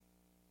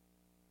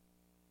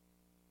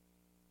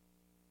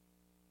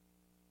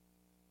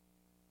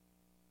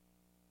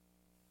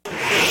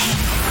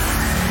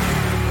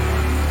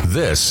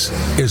This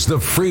is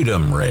the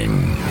Freedom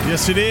Ring.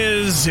 Yes, it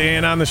is.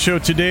 And on the show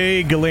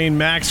today, Ghislaine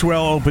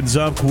Maxwell opens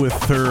up with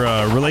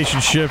her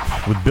relationship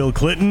with Bill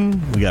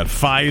Clinton. We got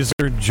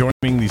Pfizer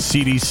joining the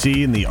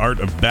CDC in the art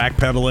of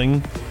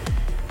backpedaling.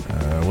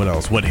 What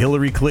else? What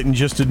Hillary Clinton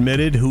just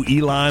admitted, who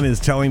Elon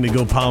is telling to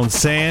go pound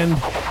sand.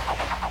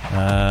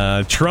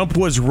 Trump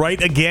was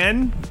right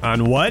again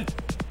on what?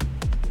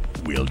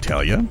 We'll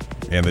tell you.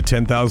 And the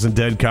 10,000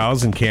 dead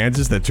cows in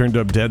Kansas that turned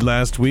up dead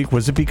last week,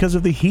 was it because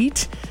of the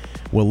heat?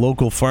 Well,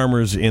 local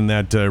farmers in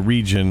that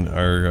region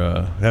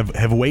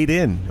have weighed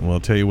in, and we'll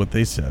tell you what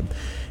they said.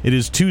 It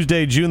is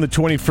Tuesday, June the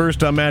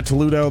 21st. I'm Matt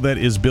Toludo. That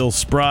is Bill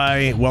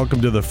Spry.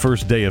 Welcome to the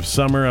first day of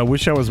summer. I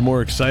wish I was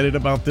more excited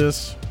about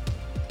this.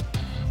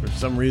 For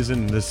some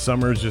reason, this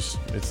summer is just,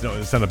 it's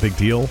not a big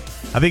deal.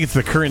 I think it's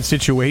the current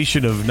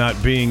situation of not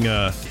being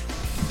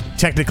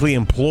technically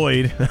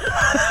employed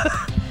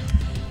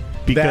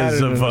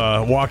because of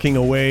walking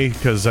away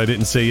because I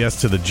didn't say yes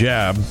to the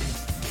jab.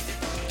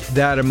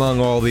 That among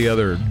all the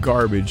other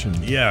garbage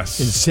and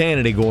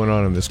insanity going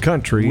on in this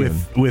country.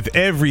 With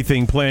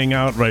everything playing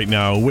out right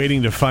now,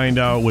 waiting to find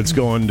out what's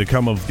going to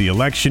come of the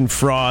election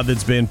fraud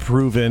that's been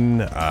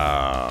proven.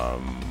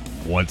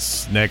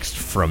 What's next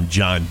from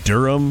John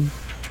Durham?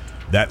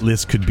 That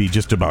list could be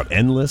just about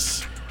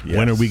endless. Yes.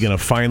 When are we going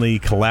to finally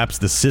collapse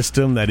the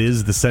system that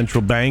is the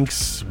central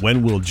banks?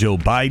 When will Joe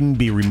Biden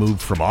be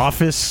removed from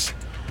office?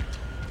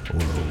 Or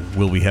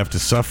will we have to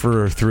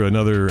suffer through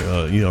another,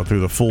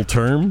 through the full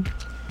term?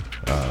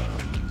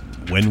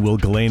 When will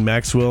Ghislaine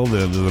Maxwell,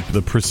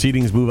 the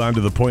proceedings move on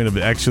to the point of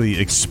actually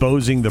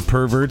exposing the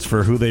perverts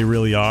for who they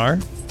really are?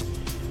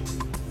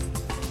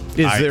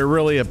 Is there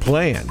really a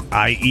plan?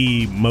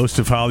 I.e. most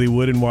of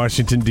Hollywood and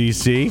Washington,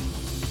 D.C.?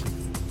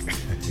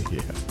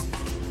 Yeah.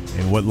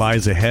 And what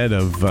lies ahead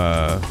of...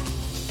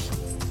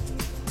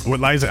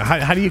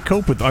 How do you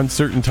cope with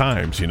uncertain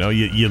times? You know,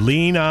 you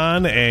lean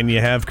on and you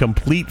have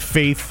complete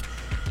faith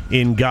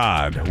in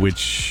God,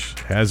 which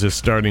has us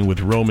starting with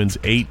Romans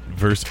 8,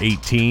 verse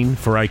 18.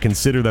 For I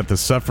consider that the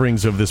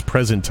sufferings of this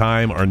present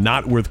time are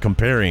not worth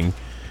comparing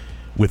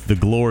with the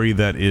glory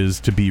that is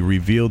to be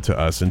revealed to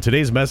us. And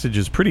today's message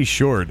is pretty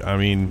short. I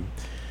mean,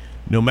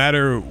 no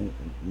matter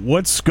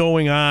what's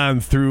going on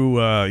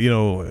through,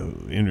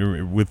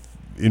 in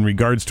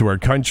regards to our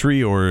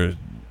country or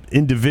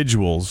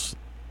individuals,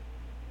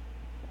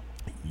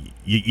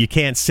 you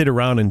can't sit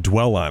around and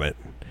dwell on it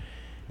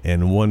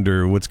and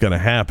wonder what's going to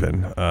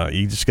happen.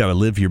 You just got to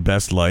live your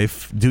best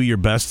life. Do your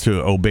best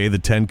to obey the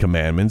 10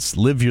 Commandments.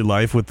 Live your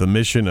life with the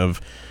mission of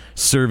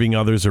serving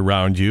others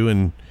around you,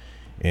 and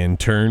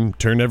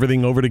turn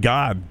everything over to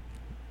God.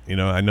 You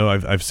know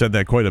I've said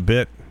that quite a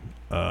bit,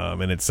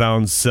 and it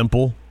sounds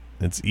simple.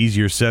 It's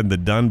easier said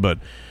than done, but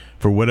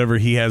for whatever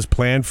He has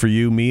planned for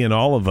you, me, and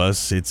all of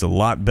us, it's a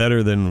lot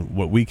better than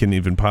what we can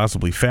even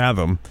possibly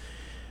fathom.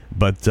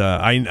 But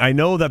I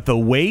know that the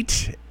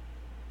wait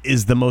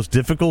is the most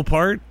difficult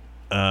part.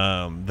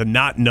 The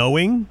not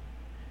knowing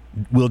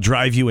will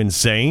drive you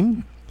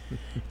insane,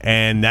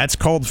 and that's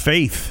called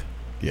faith.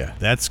 Yeah,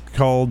 that's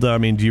called.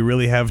 Do you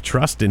really have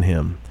trust in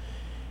Him?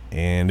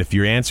 And if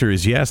your answer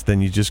is yes,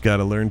 then you just got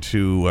to learn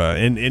to.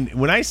 And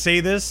when I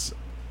say this,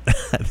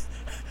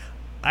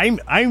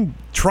 I'm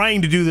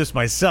trying to do this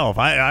myself.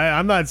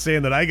 I'm not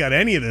saying that I got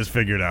any of this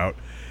figured out.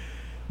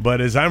 But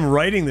as I'm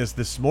writing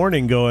this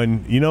morning,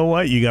 going, you know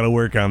what? You got to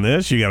work on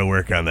this. You got to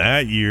work on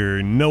that.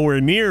 You're nowhere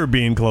near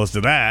being close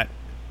to that,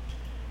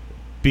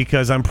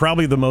 because I'm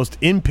probably the most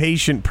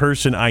impatient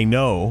person I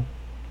know,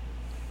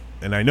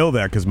 and I know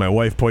that because my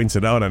wife points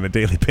it out on a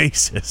daily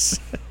basis.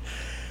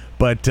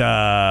 But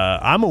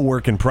I'm a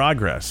work in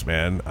progress,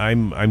 man.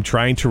 I'm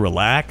trying to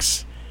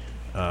relax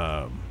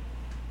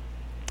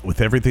with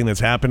everything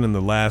that's happened in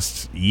the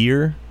last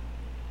year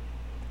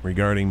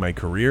regarding my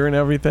career and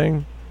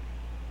everything.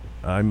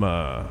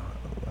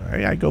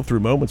 I go through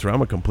moments where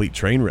I'm a complete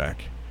train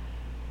wreck,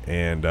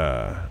 and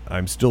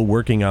I'm still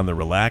working on the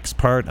relaxed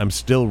part. I'm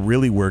still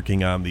really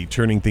working on the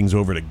turning things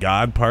over to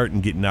God part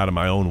and getting out of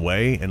my own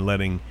way and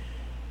letting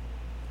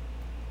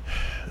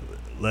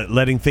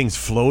things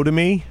flow to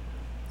me,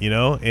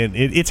 and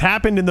it's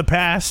happened in the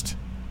past.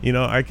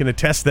 I can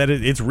attest that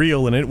it's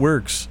real and it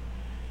works.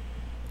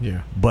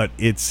 Yeah. But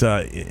it's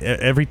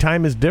every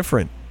time is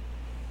different,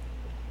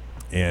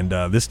 and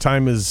this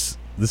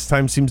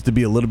time seems to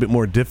be a little bit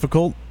more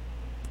difficult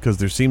because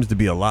there seems to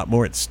be a lot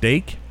more at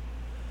stake.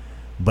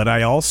 But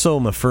I also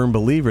am a firm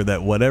believer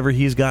that whatever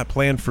He's got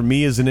planned for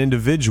me as an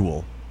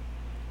individual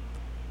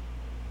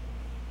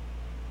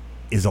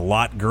is a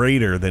lot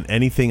greater than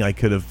anything I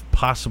could have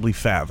possibly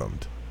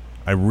fathomed.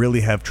 I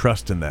really have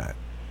trust in that,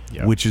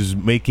 which is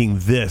making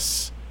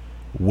this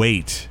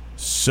wait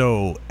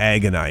so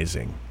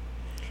agonizing.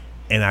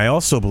 And I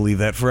also believe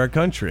that for our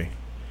country.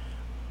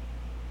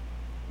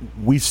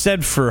 We've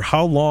said for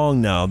how long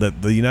now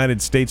that the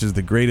United States is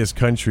the greatest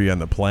country on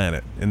the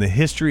planet in the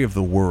history of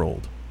the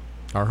world?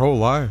 Our whole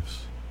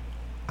lives.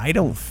 I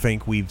don't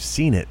think we've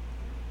seen it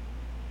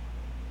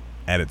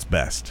at its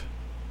best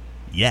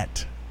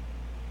yet.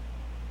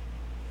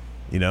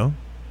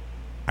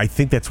 I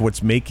think that's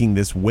what's making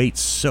this wait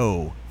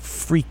so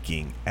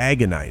freaking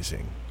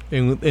agonizing.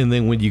 And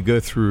then when you go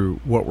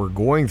through what we're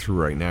going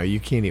through right now, you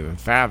can't even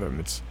fathom.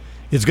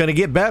 It's going to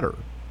get better.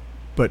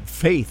 But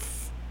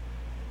faith,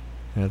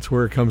 that's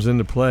where it comes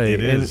into play.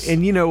 It is.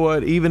 And you know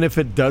what? Even if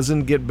it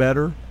doesn't get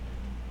better,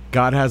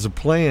 God has a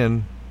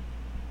plan.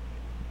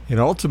 And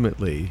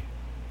ultimately,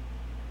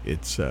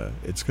 it's going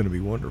to be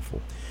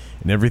wonderful.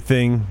 And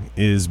everything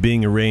is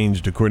being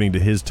arranged according to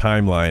his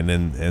timeline,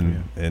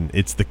 and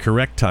it's the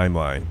correct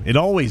timeline. It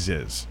always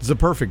is. It's the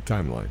perfect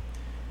timeline.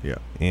 Yeah.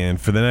 And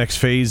for the next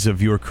phase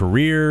of your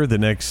career, the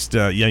next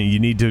you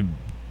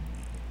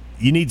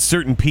need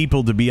certain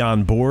people to be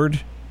on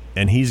board,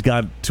 and he's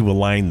got to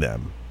align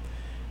them.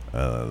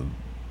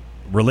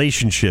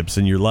 Relationships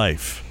in your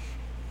life,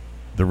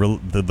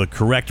 the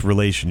correct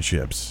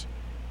relationships,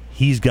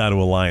 he's got to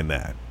align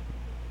that.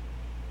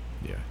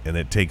 Yeah. And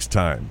it takes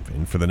time.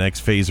 And for the next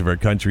phase of our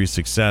country's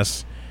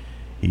success,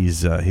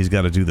 he's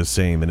got to do the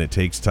same. And it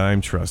takes time,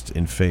 trust,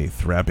 and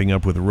faith. Wrapping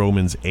up with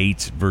Romans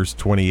 8, verse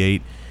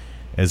 28,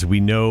 as we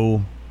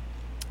know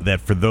that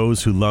for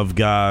those who love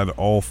God,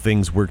 all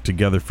things work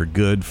together for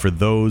good, for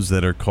those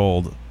that are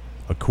called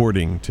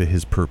according to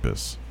his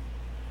purpose.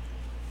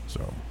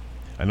 So,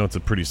 I know it's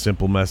a pretty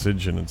simple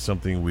message, and it's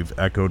something we've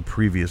echoed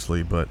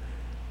previously, but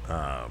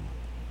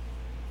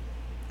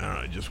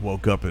I just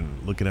woke up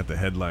and looking at the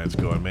headlines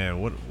going,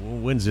 man,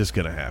 when's this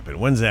going to happen?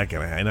 When's that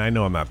going to happen? And I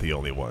know I'm not the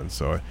only one,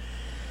 so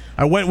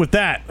I went with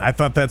that. I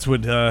thought that's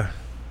what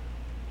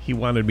he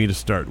wanted me to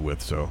start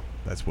with, so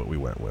that's what we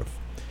went with.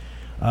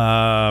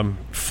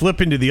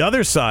 Flipping to the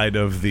other side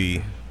of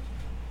the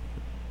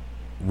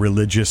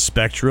religious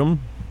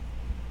spectrum,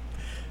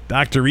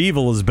 Dr.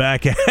 Evil is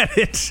back at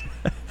it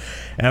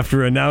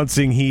after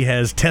announcing he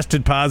has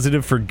tested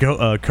positive for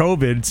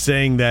COVID,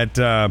 saying that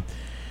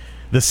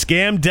the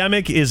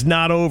scamdemic is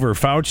not over.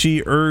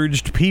 Fauci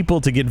urged people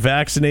to get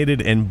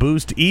vaccinated and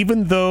boost,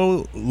 even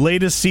though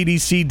latest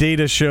CDC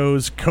data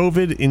shows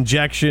COVID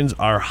infections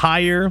are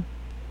higher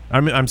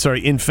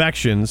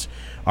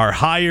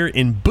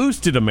in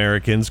boosted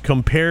Americans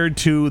compared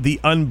to the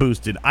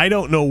unboosted. I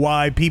don't know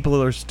why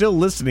people are still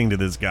listening to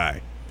this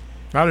guy.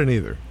 I don't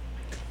either.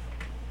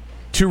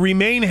 To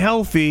remain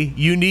healthy,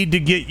 you need to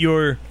get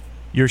your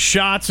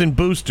shots and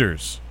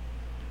boosters.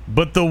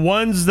 But the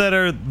ones that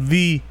are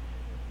the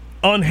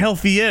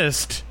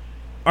unhealthiest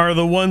are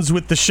the ones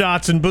with the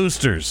shots and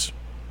boosters.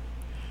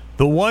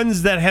 The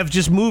ones that have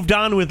just moved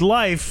on with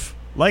life,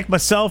 like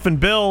myself and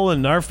Bill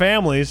and our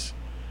families,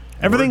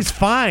 everything's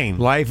fine.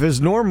 Life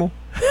is normal.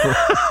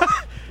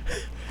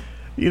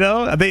 You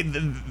know,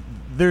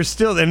 there's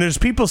still, and there's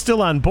people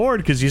still on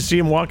board because you see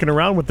them walking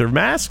around with their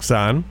masks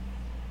on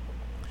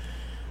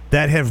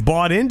that have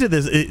bought into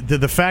this, to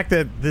the fact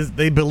that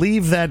they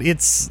believe that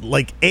it's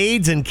like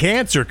AIDS and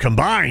cancer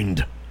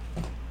combined.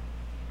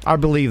 I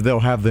believe they'll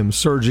have them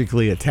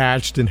surgically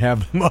attached and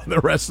have them on the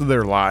rest of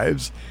their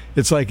lives.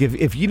 It's like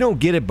if you don't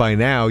get it by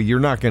now, you're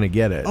not going to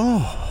get it.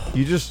 Oh,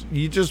 you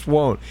just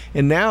won't.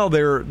 And now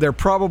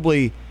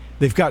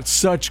they've got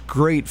such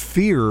great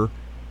fear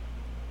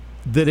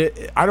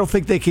that I don't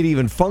think they could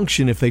even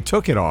function if they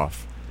took it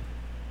off.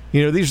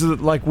 You know, these are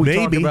like we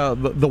talk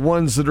about the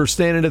ones that are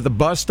standing at the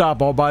bus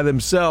stop all by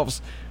themselves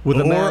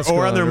with a mask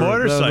or on their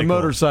motorcycle. The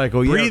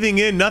motorcycle, breathing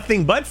in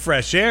nothing but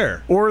fresh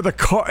air. Or in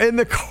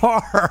the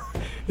car.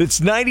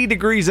 It's 90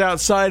 degrees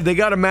outside. They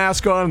got a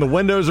mask on. The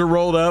windows are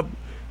rolled up.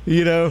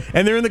 You know,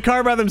 and they're in the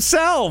car by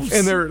themselves,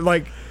 and they're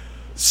like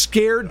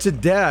scared to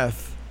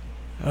death.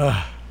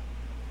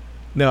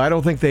 No, I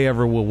don't think they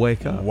ever will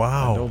wake up.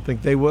 Wow, I don't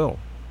think they will.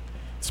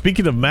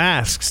 Speaking of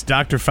masks,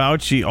 Dr.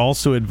 Fauci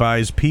also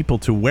advised people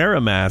to wear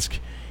a mask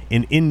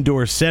in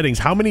indoor settings.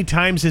 How many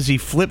times has he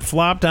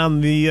flip-flopped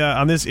on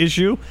this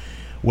issue?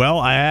 Well,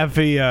 I have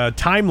a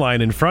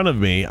timeline in front of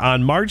me.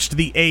 On March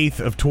the 8th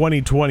of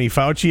 2020,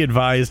 Fauci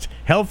advised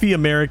healthy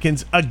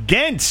Americans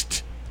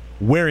against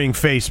wearing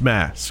face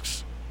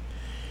masks.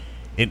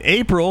 In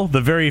April, the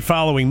very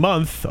following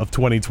month of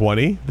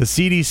 2020, the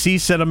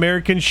CDC said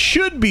Americans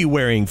should be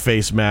wearing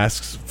face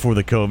masks for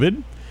the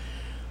COVID.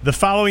 The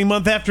following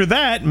month after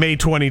that, May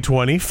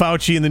 2020,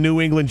 Fauci and the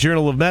New England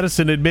Journal of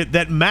Medicine admit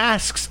that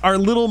masks are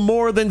little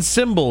more than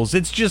symbols.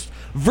 It's just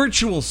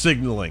virtual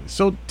signaling,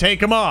 so take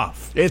them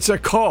off. It's a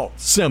cult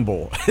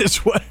symbol is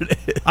what it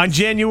is. On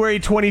January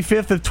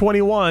 25th of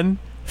 21,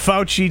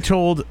 Fauci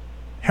told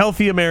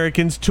healthy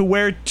Americans to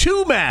wear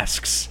 2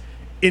 masks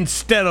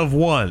instead of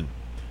 1.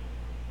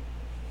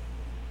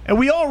 And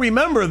we all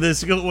remember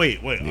this.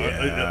 Wait.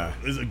 Yeah.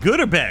 Is it good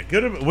or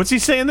bad? What's he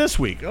saying this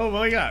week? Oh,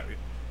 my God.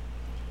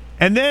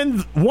 And then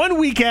 1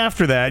 week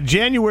after that,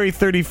 January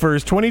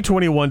 31st,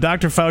 2021,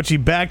 Dr.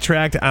 Fauci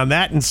backtracked on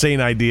that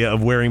insane idea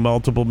of wearing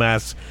multiple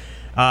masks.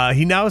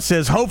 He now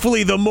says,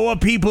 hopefully the more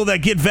people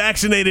that get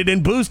vaccinated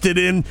and boosted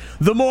and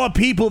the more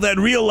people that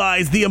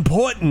realize the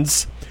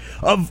importance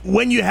of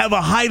when you have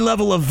a high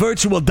level of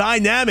virtual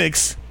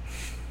dynamics,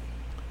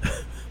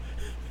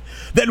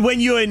 that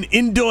when you're in an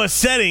indoor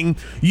setting,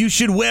 you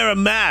should wear a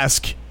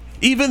mask.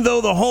 Even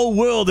though the whole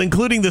world,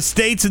 including the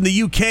States and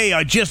the UK,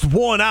 are just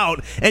worn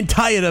out and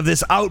tired of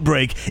this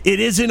outbreak, it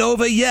isn't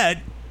over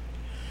yet.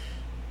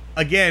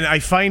 Again, I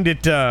find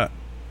it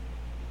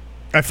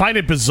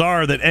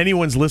bizarre that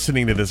anyone's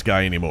listening to this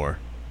guy anymore.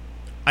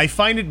 I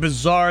find it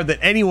bizarre that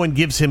anyone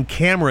gives him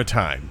camera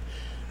time.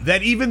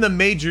 That even the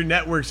major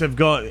networks have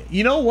gone,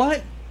 you know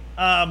what?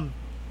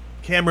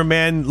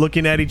 Cameraman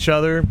looking at each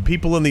other,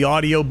 people in the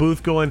audio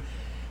booth going,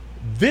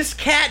 this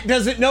cat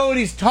doesn't know what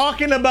he's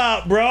talking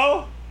about,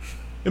 bro.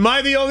 Am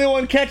I the only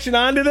one catching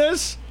on to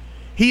this?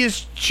 He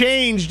has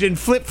changed and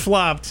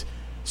flip-flopped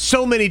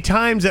so many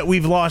times that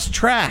we've lost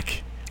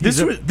track.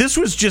 This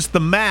was just the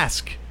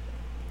mask.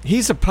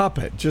 He's a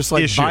puppet, just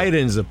like issue.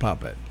 Biden's a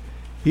puppet.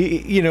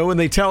 He, when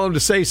they tell him to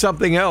say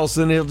something else,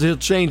 then he'll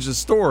change the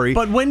story.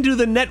 But when do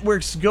the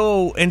networks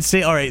go and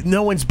say, all right,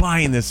 no one's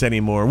buying this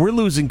anymore? We're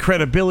losing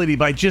credibility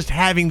by just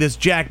having this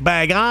jack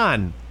bag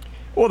on.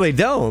 Well, they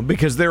don't,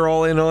 because they're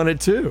all in on it,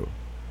 too.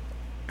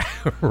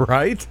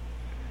 Right?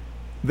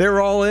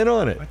 They're all in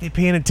on it. Are they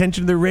paying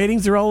attention to their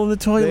ratings? They're all in the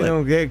toilet. They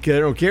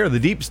don't care. The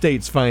deep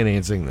state's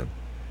financing them.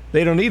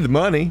 They don't need the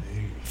money.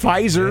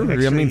 Pfizer,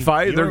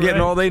 Actually, they're getting right.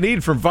 all they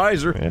need from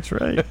Pfizer. That's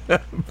right.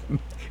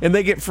 And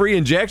they get free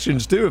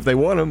injections, too, if they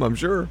want them, I'm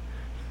sure.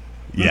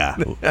 Yeah.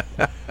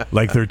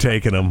 Like they're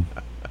taking them.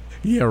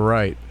 Yeah,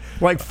 right.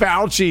 Like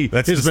Fauci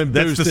has been boosted.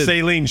 That's the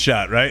saline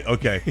shot, right?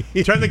 Okay.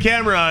 Turn the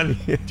camera on.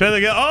 Hey,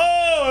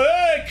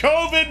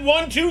 COVID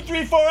 1, 2,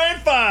 3, 4,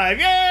 and 5.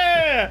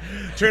 Yeah.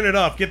 Turn it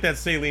off. Get that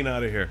saline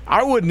out of here.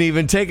 I wouldn't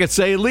even take a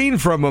saline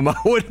from him. I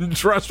wouldn't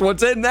trust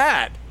what's in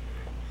that.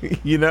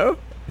 You know?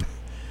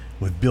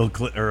 With Bill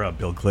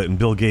Clinton,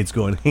 Bill Gates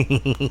going,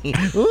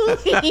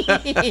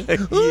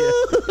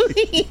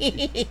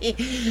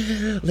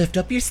 lift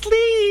up your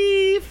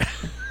sleeve.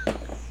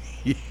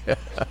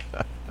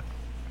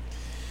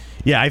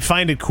 Yeah, I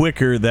find it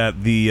quicker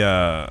that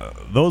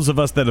those of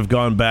us that have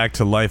gone back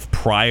to life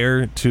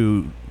prior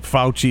to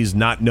Fauci's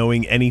not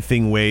knowing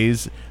anything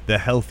ways, the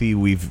healthier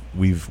we've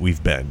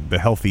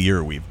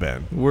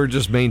been. We're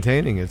just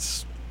maintaining.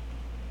 It's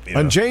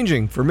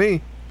unchanging for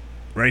me.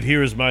 Right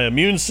here is my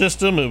immune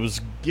system. It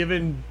was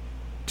given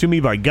to me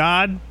by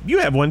God. You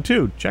have one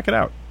too. Check it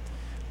out.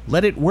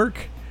 Let it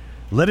work.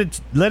 Let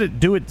it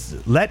do its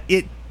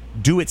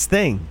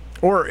thing.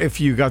 Or if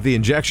you got the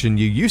injection,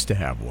 you used to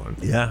have one.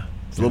 Yeah,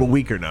 it's a little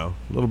weaker now.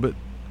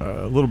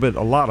 A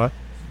lot of.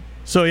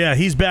 So yeah,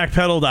 he's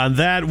backpedaled on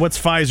that. What's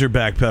Pfizer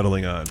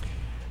backpedaling on?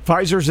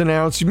 Pfizer's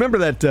announced. You remember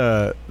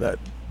that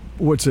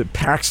what's it?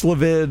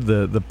 Paxlovid,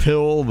 the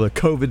pill, the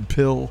COVID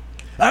pill.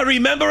 I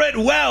remember it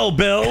well,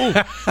 Bill.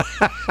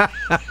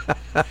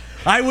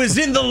 I was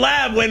in the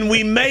lab when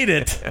we made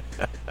it.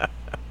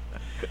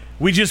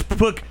 We took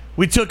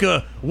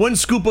one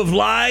scoop of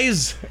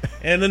lies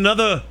and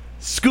another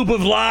scoop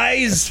of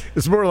lies.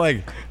 It's more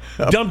like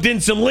dumped in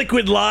some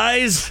liquid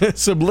lies,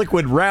 some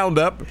liquid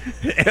Roundup,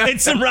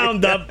 and some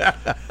Roundup,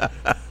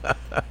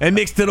 and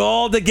mixed it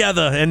all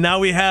together. And now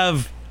we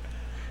have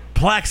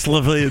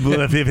Paxlovid.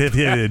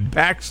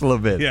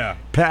 Paxlovid. Yeah.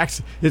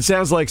 It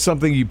sounds like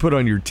something you put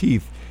on your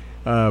teeth.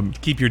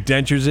 Keep your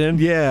dentures in?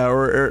 Yeah,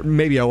 or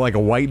maybe like a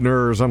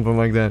whitener or something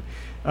like that.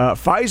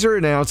 Pfizer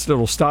announced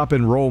it'll stop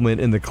enrollment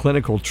in the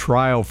clinical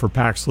trial for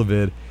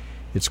Paxlovid.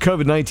 It's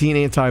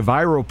COVID-19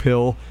 antiviral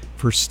pill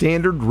for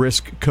standard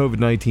risk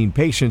COVID-19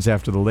 patients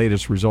after the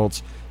latest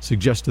results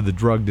suggested the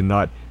drug did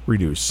not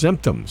reduce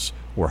symptoms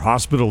or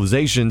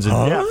hospitalizations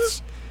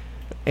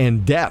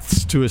and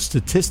deaths to a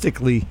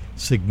statistically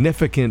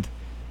significant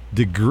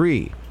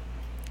degree.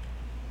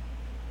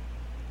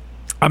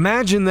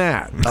 Imagine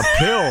that. A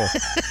pill.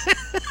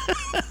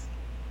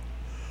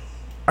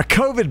 A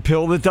COVID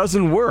pill that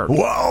doesn't work.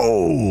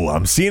 Whoa,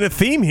 I'm seeing a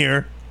theme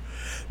here.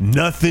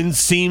 Nothing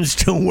seems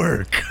to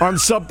work. On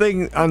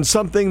something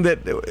that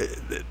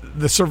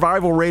the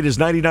survival rate is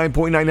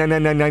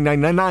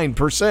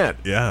 99.9999999%.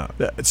 Yeah.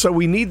 So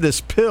we need this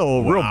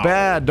pill real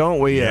bad, don't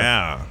we?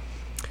 Yeah.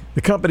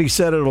 The company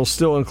said it'll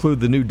still include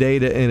the new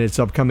data in its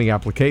upcoming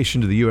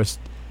application to the U.S.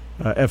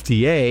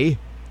 FDA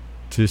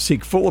to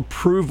seek full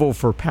approval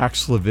for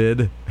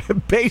Paxlovid.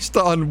 Based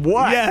on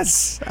what?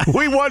 Yes.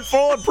 We want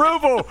full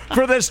approval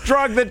for this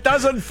drug that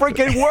doesn't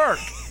freaking work.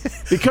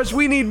 Because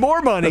we need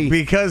more money.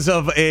 Because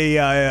of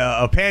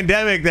a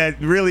pandemic that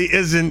really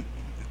isn't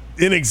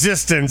in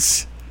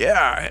existence.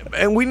 Yeah,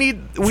 and we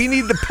need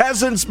the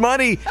peasants'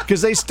 money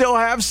because they still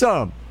have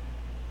some.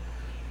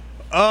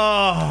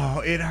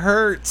 Oh, it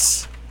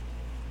hurts.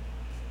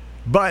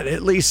 But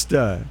at least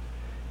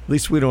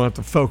we don't have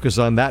to focus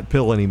on that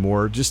pill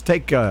anymore. Just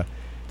take some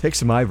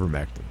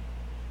ivermectin.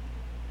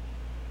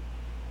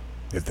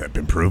 Has that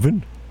been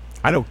proven?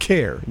 I don't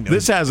care.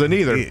 This hasn't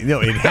either.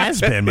 No, it has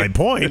been. My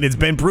point. It's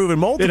been proven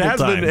multiple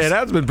times. It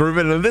has been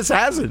proven, and this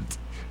hasn't.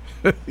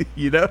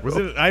 You know, was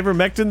it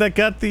ivermectin that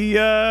got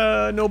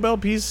the Nobel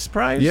Peace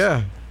Prize?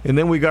 Yeah, and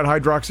then we got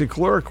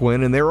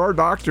hydroxychloroquine, and there are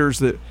doctors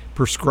that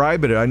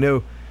prescribe it. I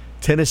know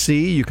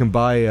Tennessee, you can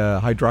buy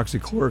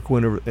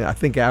hydroxychloroquine. I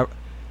think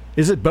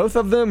is it both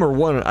of them or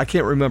one? I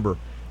can't remember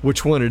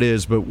which one it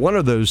is, but one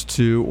of those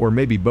two, or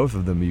maybe both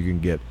of them, you can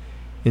get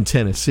in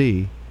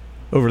Tennessee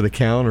over the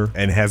counter.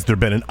 And has there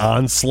been an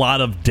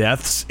onslaught of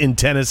deaths in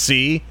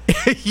Tennessee?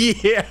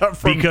 Yeah.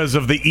 Because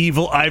of the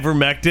evil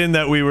ivermectin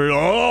that we were,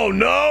 oh,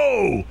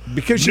 no!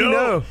 Because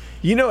no.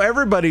 you know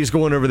everybody's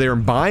going over there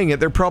and buying it.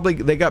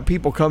 They got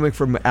people coming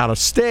from out of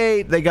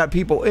state. They got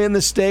people in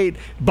the state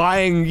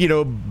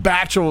buying,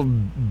 batch of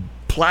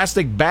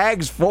plastic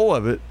bags full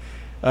of it.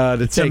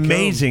 It's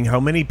amazing how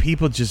many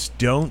people just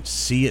don't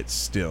see it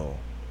still.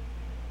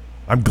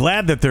 I'm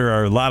glad that there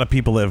are a lot of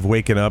people that have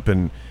waken up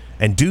and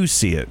do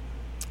see it.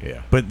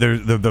 Yeah. But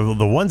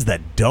the ones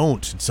that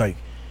don't, it's like,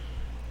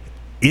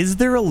 is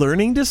there a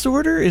learning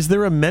disorder? Is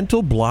there a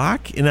mental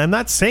block? And I'm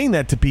not saying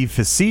that to be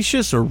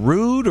facetious or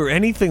rude or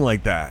anything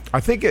like that.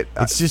 I think it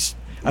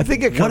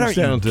comes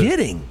down to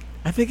getting?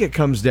 I think it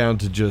comes down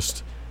to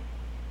just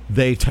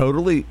they've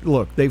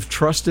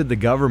trusted the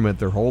government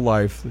their whole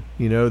life.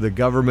 The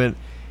government,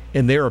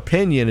 in their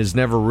opinion, is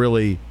never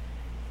really,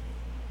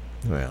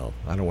 well,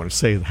 I don't want to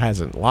say it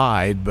hasn't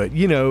lied, but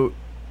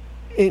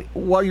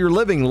while you're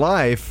living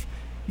life,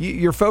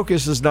 your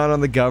focus is not on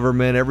the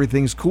government.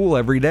 Everything's cool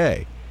every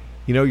day.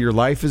 Your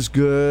life is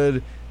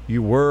good.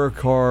 You work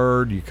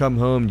hard. You come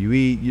home. You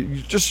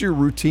eat. Just your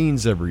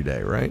routines every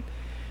day, right?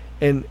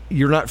 And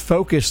you're not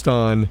focused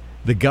on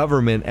the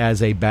government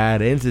as a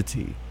bad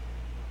entity.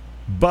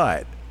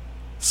 But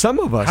some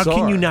of us How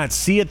can you not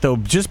see it, though,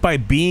 just by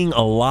being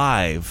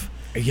alive?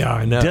 Yeah,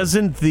 I know.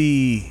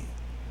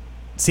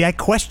 See, I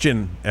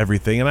question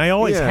everything, and I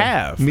always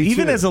have.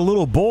 Even as a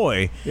little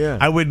boy,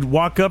 I would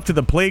walk up to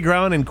the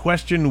playground and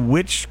question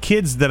which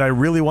kids that I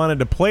really wanted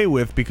to play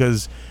with,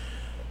 because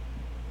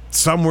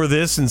some were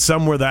this and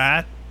some were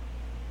that.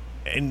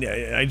 And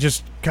I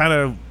just kind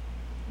of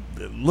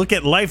look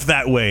at life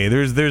that way.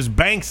 There's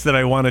banks that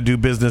I want to do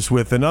business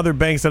with and other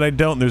banks that I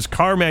don't. There's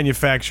car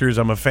manufacturers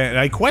I'm a fan.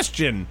 I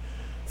question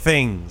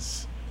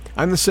things.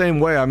 I'm the same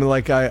way. I mean,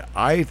 like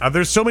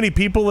there's so many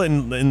people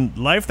in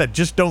life that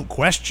just don't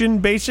question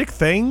basic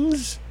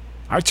things.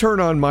 I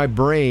turn on my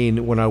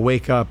brain when I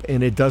wake up,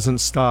 and it doesn't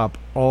stop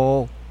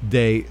all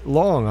day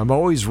long. I'm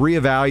always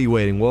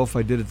reevaluating. Well, if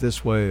I did it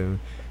this way,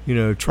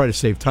 try to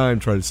save time,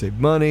 try to save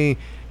money,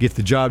 get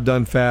the job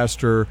done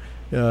faster.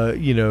 Or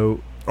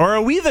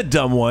are we the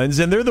dumb ones,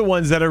 and they're the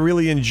ones that are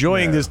really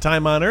enjoying this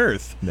time on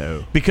Earth?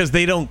 No, because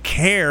they don't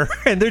care,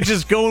 and they're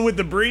just going with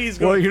the breeze.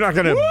 Well, you're not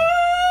gonna.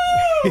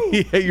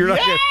 You're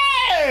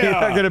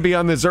not going to be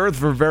on this earth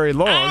for very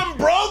long. I'm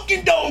broke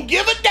and don't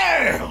give a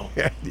damn.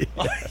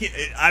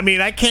 I mean,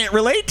 I can't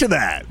relate to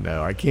that.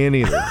 No, I can't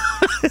either.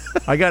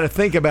 I got to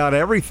think about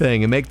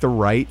everything and make the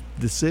right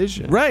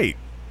decision. Right.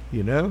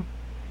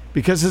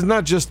 Because it's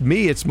not just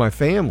me, it's my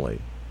family.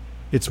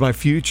 It's my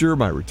future,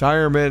 my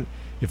retirement,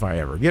 if I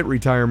ever get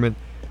retirement.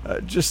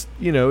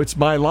 It's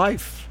my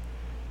life.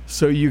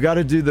 So you got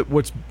to do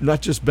what's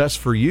not just best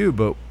for you,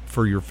 but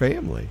for your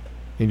family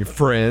and your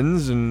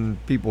friends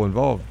and people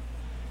involved.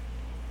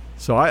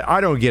 So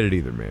I don't get it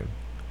either, man.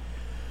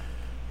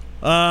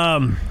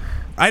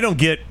 I don't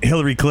get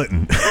Hillary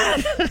Clinton.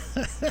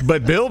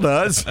 But Bill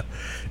does.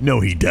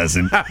 No, he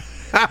doesn't.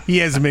 He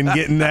hasn't been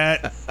getting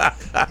that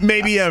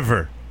maybe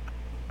ever.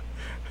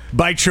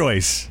 By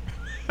choice.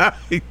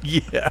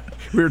 Yeah.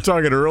 We were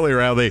talking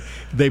earlier how they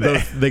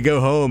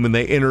go home and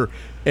they enter,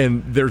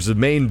 and there's a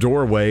main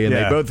doorway, and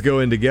they both go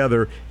in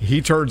together.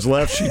 He turns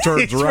left, she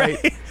turns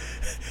right.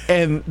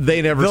 And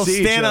they never They'll see each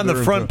other. They'll stand on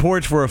the front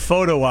porch for a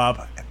photo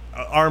op,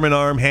 arm in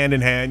arm, hand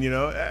in hand,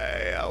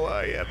 Hey, how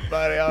are you,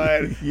 everybody? All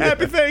right.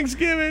 Happy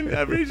Thanksgiving.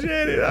 I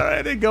appreciate it. All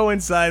right. They go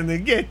inside and they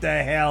get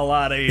the hell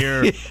out of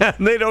here. Yeah,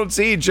 and they don't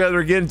see each other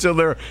again until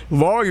their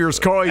lawyers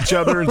call each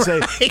other and say,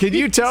 can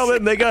you tell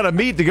them they got to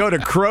meet to go to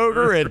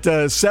Kroger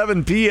at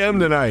 7 p.m.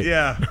 tonight?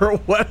 Yeah. Or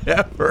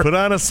whatever. Put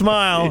on a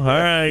smile. All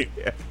right.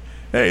 Yeah.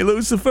 Hey,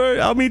 Lucifer,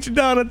 I'll meet you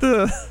down at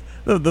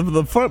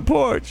the front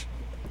porch.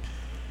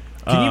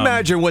 Can you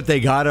imagine what they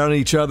got on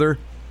each other?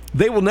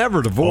 They will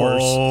never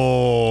divorce.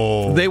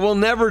 Oh. They will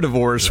never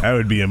divorce. That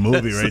would be a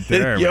movie right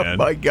there, man. Oh,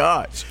 my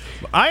gosh.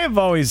 I have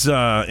always,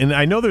 and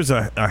I know there's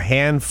a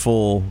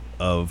handful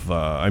of,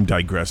 I'm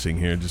digressing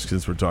here just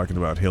because we're talking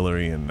about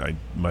Hillary, and I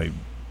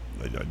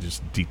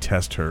just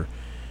detest her.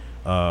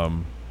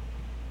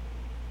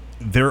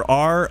 There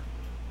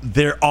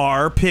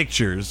are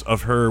pictures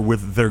of her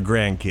with their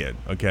grandkid,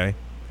 okay?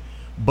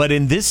 But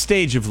in this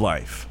stage of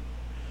life,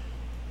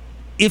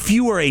 if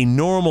you were a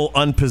normal,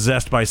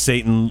 unpossessed by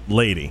Satan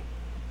lady,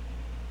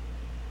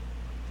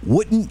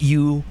 wouldn't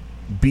you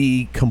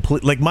be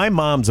complete? Like, my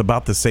mom's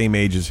about the same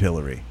age as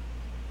Hillary.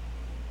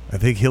 I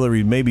think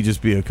Hillary maybe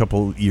just be a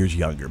couple years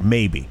younger.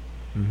 Maybe.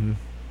 Mm-hmm.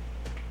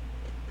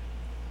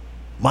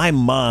 My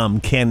mom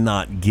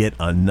cannot get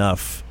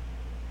enough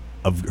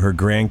of her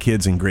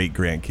grandkids and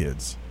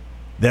great-grandkids.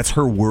 That's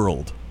her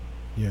world.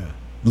 Yeah.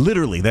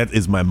 Literally, that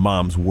is my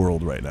mom's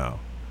world right now.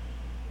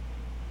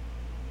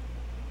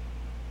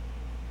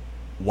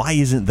 Why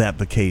isn't that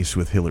the case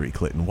with Hillary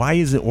Clinton?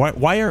 Why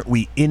aren't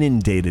we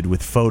inundated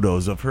with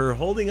photos of her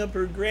holding up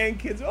her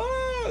grandkids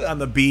on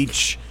the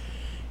beach?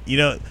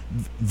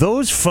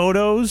 Those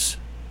photos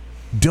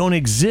don't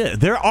exist.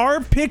 There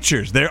are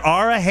pictures. There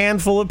are a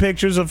handful of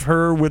pictures of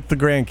her with the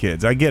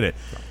grandkids. I get it.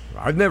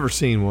 I've never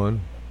seen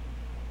one.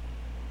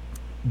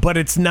 But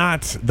it's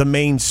not the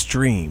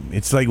mainstream.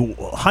 It's like,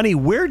 honey,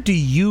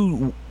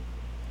 when's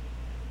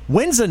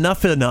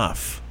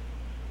enough?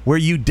 Where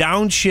you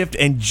downshift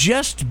and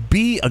just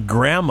be a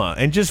grandma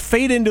and just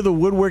fade into the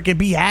woodwork and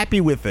be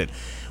happy with it.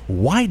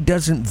 Why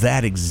doesn't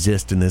that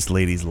exist in this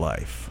lady's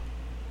life?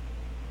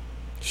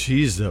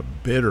 She's a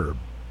bitter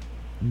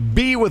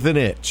bee with an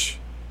itch.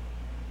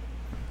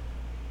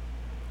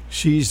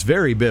 She's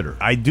very bitter.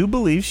 I do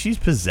believe she's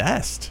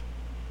possessed.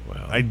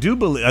 Well, I do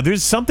believe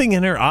there's something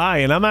in her eye,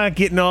 and I'm not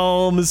getting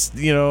all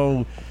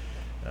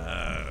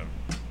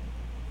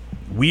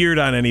weird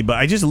on anybody.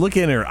 I just look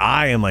in her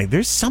eye and I'm like,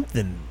 there's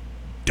something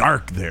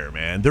dark there,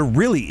 man. There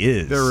really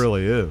is. There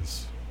really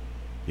is.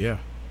 Yeah.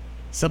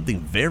 Something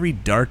very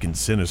dark and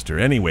sinister.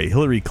 Anyway,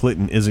 Hillary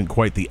Clinton isn't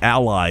quite the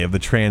ally of the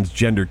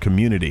transgender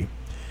community.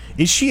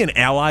 Is she an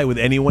ally with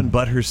anyone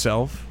but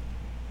herself?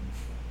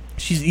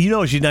 She's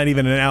not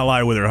even an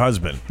ally with her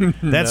husband.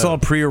 That's all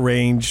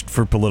prearranged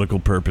for political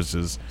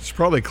purposes. She's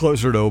probably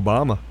closer to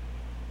Obama.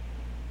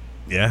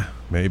 Yeah,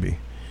 maybe.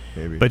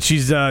 But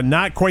she's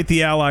not quite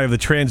the ally of the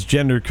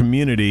transgender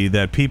community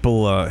that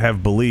people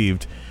have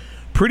believed.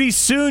 Pretty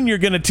soon you're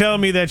going to tell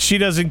me that she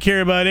doesn't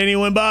care about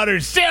anyone but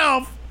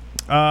herself.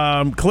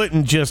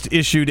 Clinton just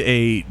issued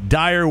a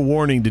dire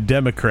warning to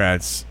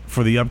Democrats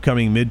for the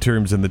upcoming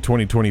midterms in the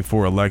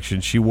 2024 election.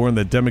 She warned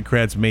that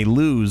Democrats may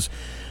lose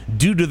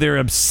due to their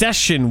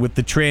obsession with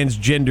the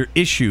transgender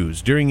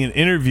issues. During an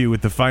interview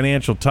with the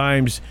Financial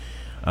Times,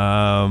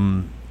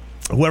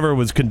 whoever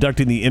was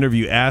conducting the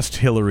interview asked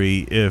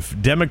Hillary if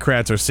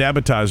Democrats are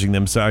sabotaging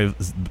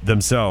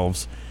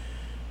themselves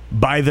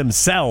by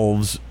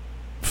themselves,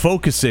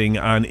 focusing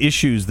on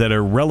issues that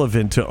are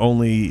relevant to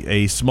only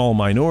a small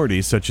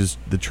minority, such as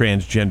the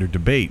transgender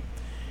debate.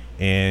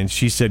 And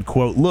she said,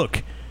 quote,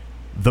 "Look,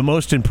 the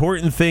most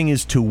important thing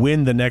is to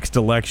win the next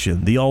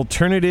election. The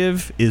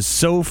alternative is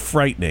so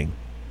frightening."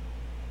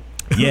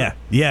 Yeah,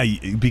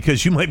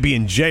 because you might be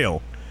in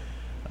jail,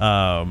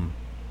 or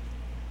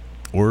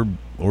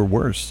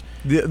worse.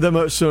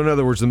 So in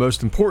other words, the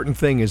most important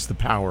thing is the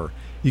power.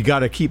 You got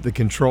to keep the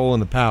control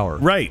and the power.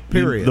 Right.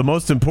 Period. The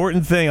most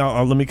important thing.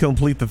 let me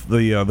complete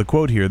the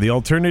quote here. The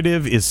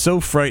alternative is so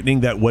frightening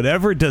that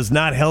whatever does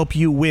not help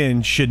you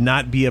win should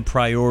not be a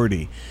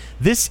priority.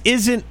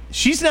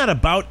 She's not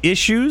about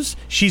issues.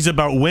 She's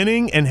about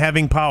winning and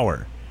having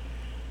power.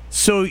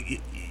 So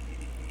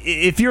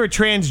if you're a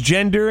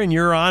transgender and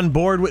you're on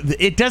board with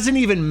it, doesn't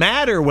even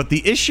matter what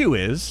the issue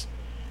is.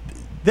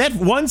 That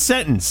one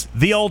sentence,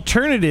 the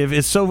alternative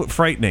is so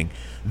frightening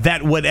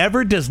that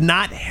whatever does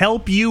not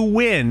help you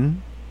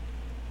win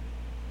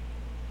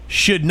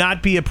should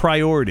not be a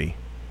priority.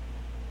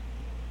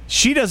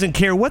 She doesn't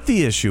care what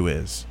the issue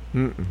is.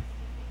 Mm-mm.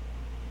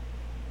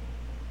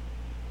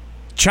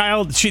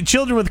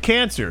 Children with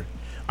cancer.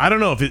 I don't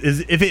know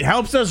if it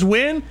helps us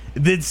win,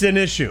 it's an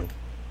issue.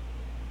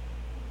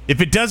 If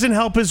it doesn't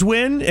help us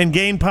win and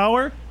gain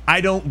power,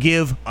 I don't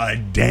give a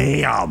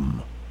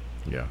damn.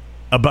 Yeah.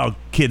 About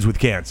kids with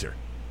cancer.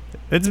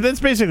 That's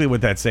basically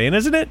what that's saying,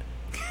 isn't it?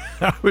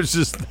 I was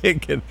just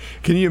thinking,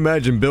 can you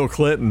imagine Bill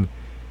Clinton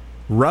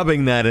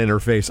rubbing that in her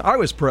face? I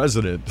was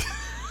president.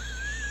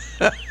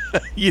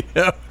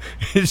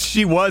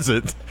 She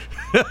wasn't.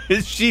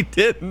 She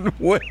didn't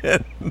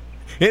win.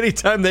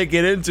 Anytime they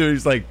get into it,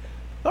 he's like,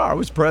 "Oh, I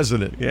was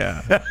president."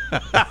 Yeah.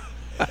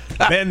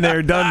 Been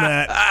there, done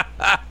that.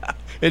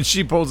 And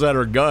she pulls out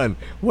her gun.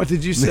 What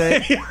did you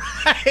say?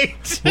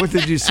 Right. What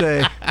did you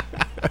say?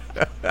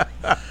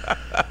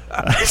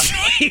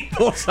 She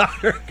pulls out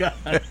her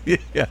gun.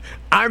 Yeah.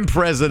 I'm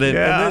president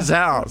in this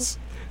house.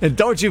 And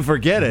don't you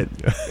forget it.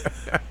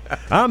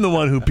 I'm the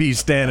one who pees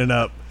standing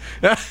up.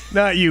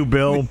 Not you,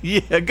 Bill.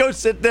 Yeah, go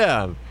sit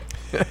down.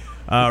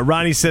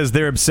 Ronnie says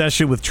their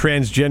obsession with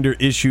transgender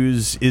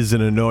issues is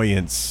an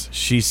annoyance.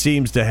 She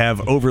seems to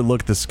have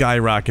overlooked the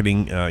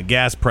skyrocketing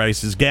gas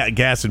prices,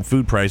 gas and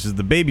food prices,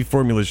 the baby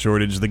formula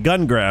shortage, the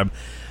gun grab,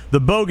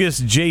 the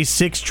bogus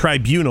J6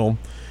 tribunal,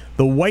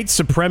 the white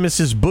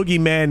supremacist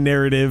boogeyman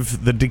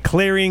narrative, the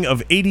declaring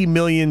of 80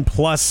 million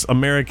plus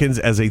Americans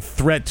as a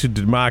threat to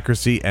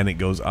democracy, and it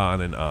goes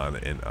on and on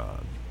and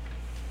on.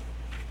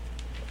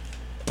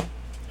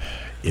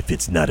 If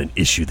it's not an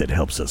issue that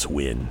helps us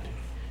win,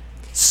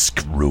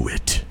 screw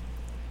it.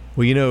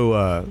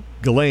 Well,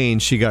 Ghislaine,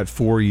 she got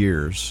 4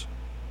 years.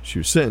 She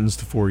was sentenced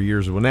to 4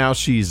 years. Well, now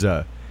she's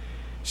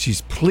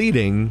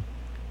pleading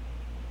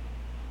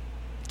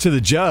to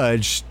the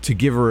judge to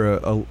give her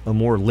a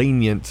more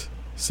lenient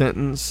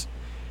sentence,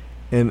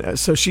 and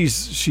so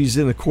she's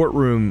in the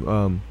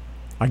courtroom.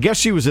 I guess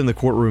she was in the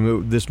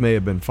courtroom. This may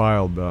have been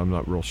filed, but I'm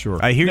not real sure.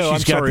 I hear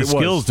she's got the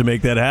skills to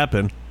make that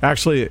happen.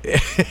 Actually,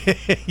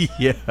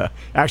 yeah.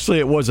 Actually,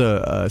 it was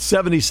a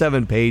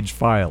 77-page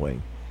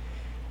filing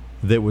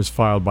that was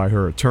filed by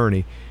her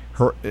attorney.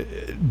 Her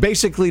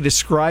basically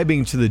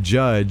describing to the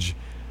judge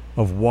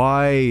of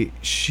why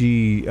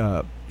she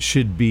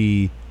should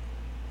be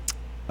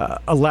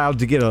allowed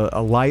to get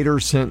a lighter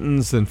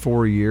sentence than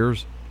 4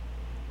 years.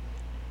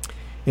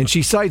 And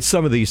she cites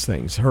some of these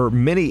things. Her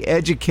many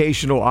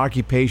educational,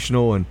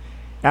 occupational, and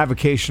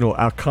avocational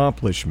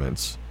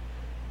accomplishments,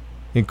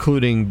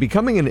 including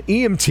becoming an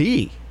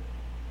EMT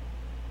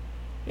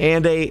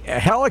and a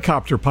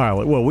helicopter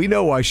pilot. Well, we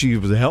know why she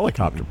was a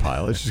helicopter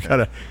pilot. She's got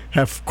to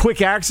have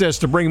quick access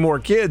to bring more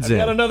kids in.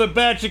 Got another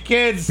batch of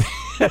kids.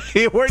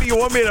 Where do you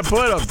want me to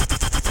put them?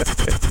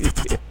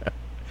 Yeah.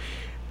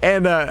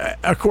 And,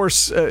 of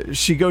course,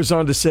 she goes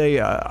on to say,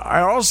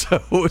 I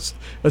also was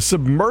a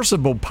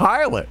submersible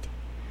pilot.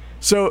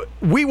 So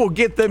we will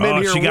get them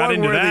in here she got one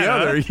into way or that, the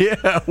other.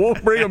 Yeah, we'll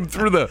bring them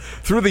through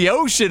the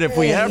ocean if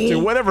we have to,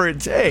 whatever it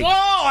takes. Whoa,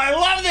 I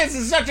love this.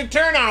 It's such a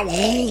turn on.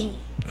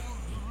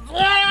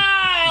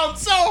 I'm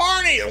so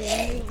horny.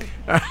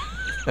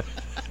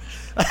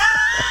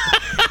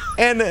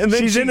 and then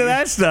she's into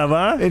that stuff,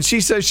 huh? And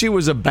she says she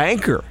was a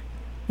banker.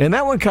 And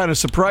that one kind of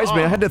surprised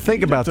me. I had to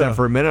think about that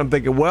for a minute. I'm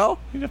thinking, well,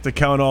 you'd have to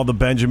count all the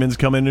Benjamins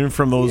coming in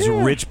from those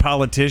rich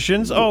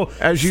politicians. Oh,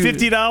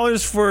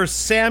 $50 for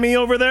Sammy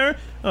over there?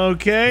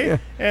 Okay. Yeah.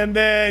 And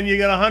then you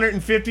got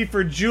 $150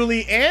 for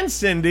Julie and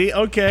Cindy.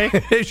 Okay.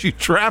 As you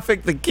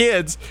traffic the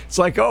kids, it's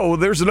like, oh, well,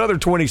 there's another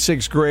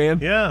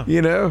 $26,000. Yeah.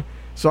 You know?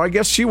 So I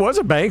guess she was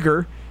a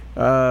banker,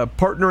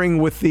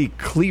 partnering with the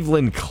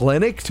Cleveland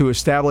Clinic to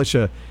establish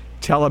a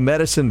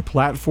telemedicine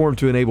platform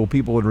to enable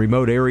people in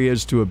remote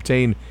areas to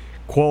obtain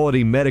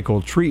quality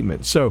medical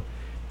treatment. So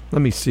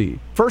let me see.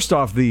 First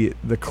off, the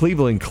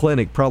Cleveland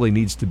Clinic probably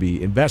needs to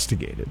be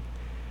investigated.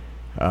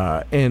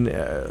 And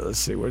let's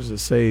see, what does it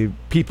say?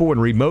 People in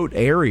remote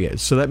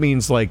areas. So that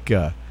means like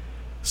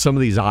some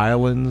of these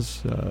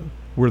islands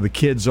where the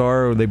kids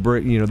are, they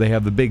they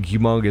have the big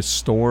humongous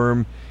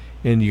storm,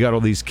 and you got all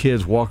these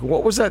kids walking.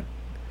 What was that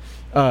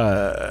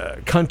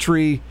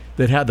country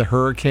that had the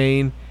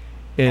hurricane?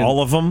 And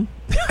all of them?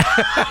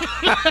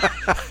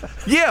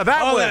 Yeah,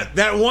 that one.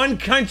 That one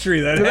country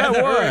that had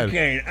the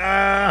hurricane.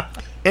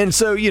 And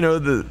so,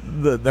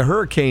 the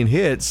hurricane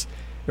hits,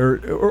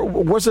 or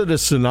was it a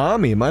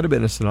tsunami? It might have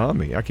been a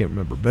tsunami. I can't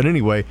remember. But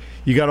anyway,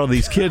 you got all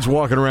these kids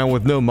walking around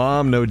with no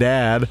mom, no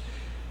dad.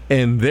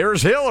 And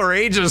there's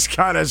Hillary just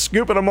kind of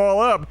scooping them all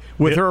up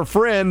with her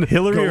friend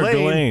Hillary or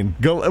Ghislaine?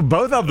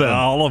 Both of them.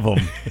 All of them.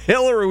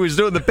 Hillary was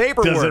doing the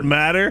paperwork. Does it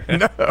matter?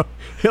 No.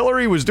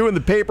 Hillary was doing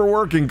the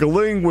paperwork, and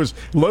Ghislaine was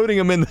loading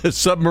them in the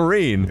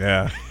submarine.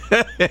 Yeah.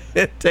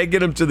 Taking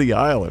them to the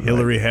island.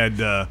 Hillary had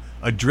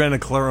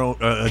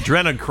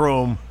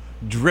adrenochrome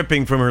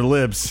dripping from her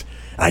lips.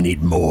 I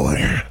need more.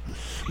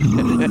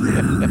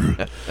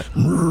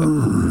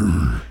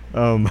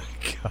 Oh, my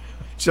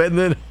gosh. And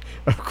then,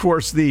 of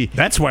course,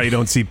 That's why you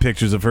don't see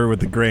pictures of her with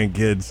the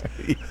grandkids.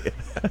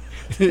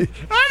 I don't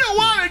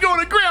want to go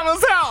to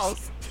Grandma's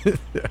house.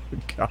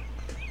 God.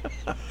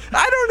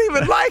 I don't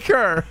even like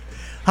her.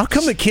 How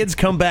come the kids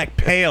come back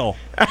pale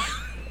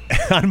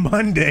on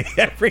Monday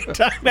every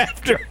time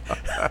after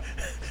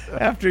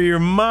your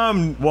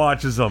mom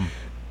watches them?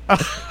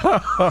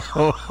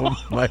 Oh,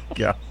 my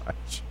gosh.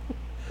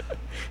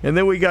 And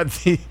then we got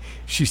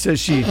she says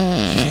she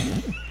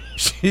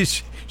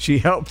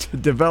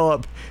helped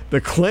develop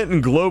the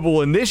Clinton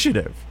Global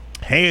Initiative.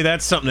 Hey,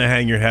 that's something to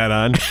hang your hat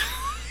on.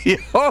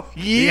 Oh,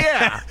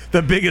 yeah.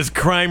 The biggest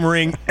crime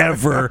ring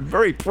ever. I'm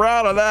very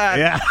proud of that.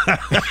 Yeah.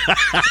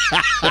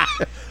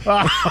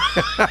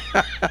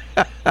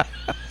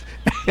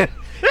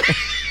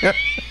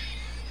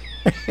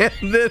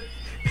 And then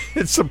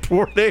it's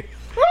supporting.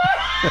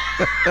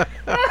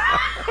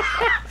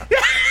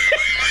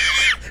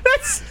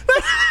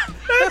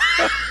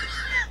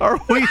 Are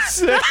we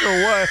sick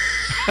or what?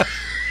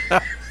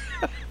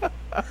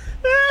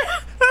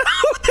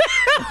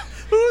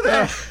 Who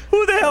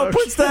the hell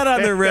puts that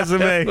on their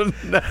resume?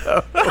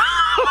 No.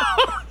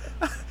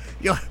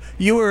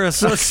 You were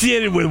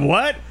associated with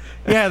what?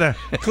 Yeah, the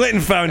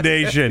Clinton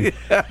Foundation.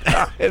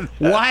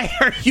 Why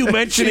are you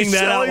mentioning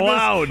that out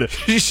loud?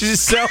 She's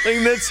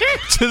selling this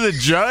to the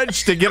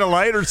judge to get a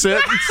lighter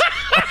sentence.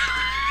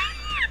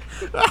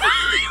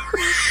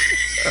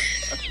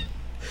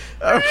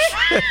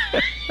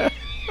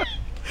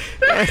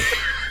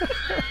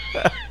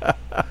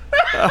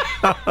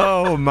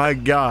 Oh my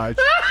gosh.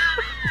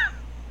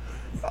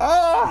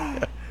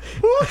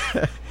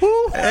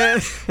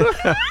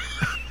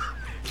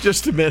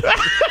 Just a minute.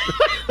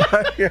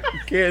 I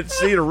can't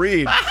see to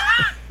read.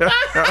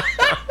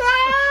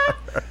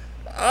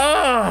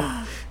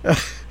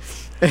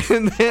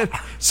 And then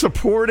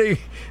supporting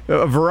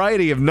a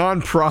variety of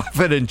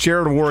nonprofit and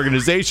charitable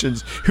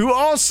organizations who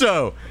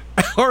also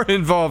are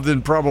involved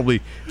in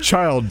probably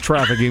child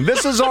trafficking.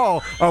 This is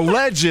all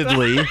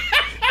allegedly, in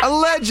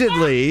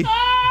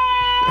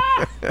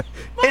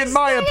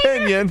my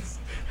opinion.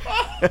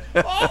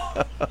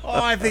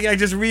 I think I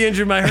just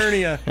re-injured my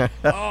hernia.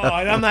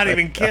 I'm not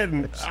even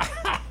kidding.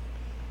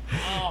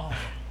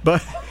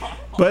 But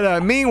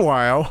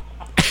meanwhile,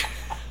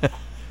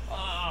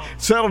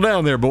 settle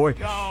down there, boy.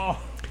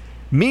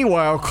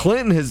 Meanwhile,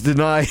 Clinton has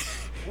denied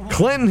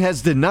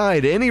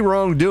any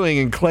wrongdoing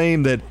and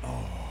claimed that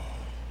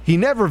He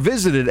never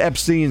visited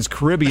Epstein's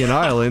Caribbean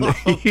island.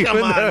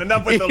 Come on,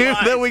 enough with the even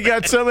lies. though we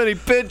got so many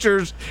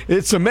pictures,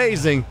 it's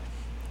amazing.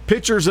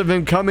 Pictures of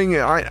him coming,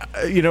 right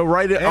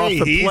off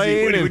the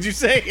plane. What would you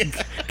say?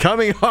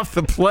 Coming off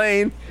the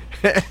plane,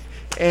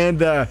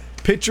 and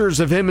pictures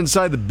of him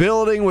inside the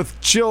building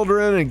with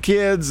children and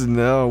kids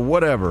and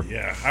whatever.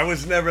 Yeah, I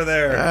was never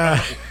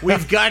there.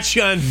 We've got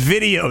you on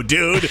video,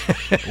 dude.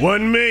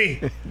 Wasn't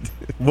me.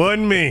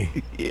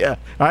 Yeah,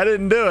 I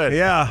didn't do it.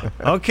 Yeah,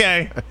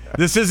 okay.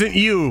 This isn't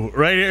you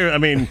right here. I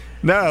mean,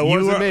 No, it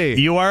wasn't me.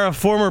 You are a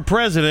former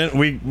president.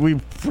 We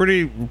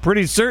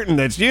pretty certain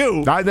that's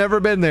you. I've never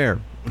been there.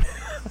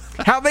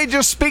 How they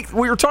just speak?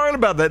 We were talking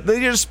about that. They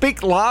just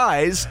speak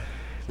lies.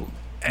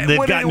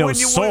 They've got no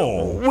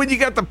soul. When you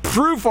got the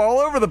proof all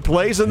over the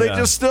place, and they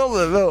just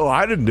still,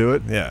 I didn't do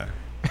it. Yeah.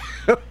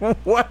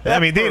 What? I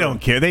mean, they don't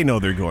care. They know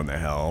they're going to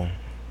hell.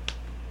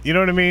 You know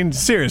what I mean?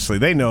 Seriously,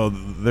 they know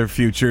their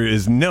future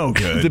is no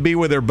good. To be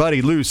with their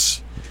buddy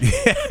Lucy.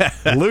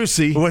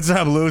 Lucy. What's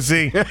up,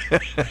 Lucy?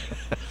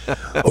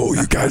 Oh,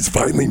 you guys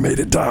finally made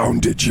it down,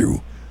 did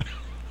you?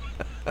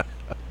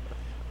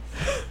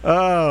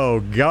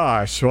 Oh,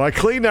 gosh. Well, I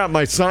cleaned out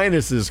my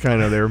sinuses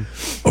kind of there.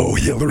 Oh,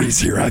 Hillary's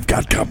here. I've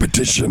got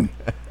competition.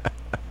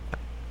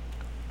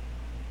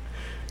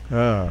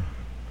 That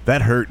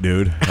hurt,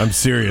 dude. I'm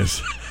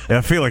serious.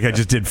 I feel like I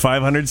just did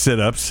 500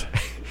 sit-ups.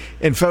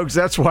 And, folks,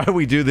 that's why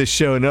we do this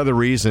show. Another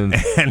reason.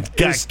 And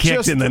got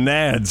kicked in the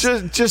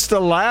nads. Just to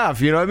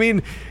laugh, I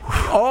mean,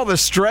 all the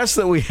stress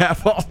that we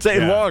have all day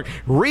long,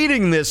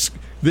 reading this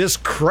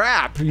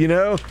crap,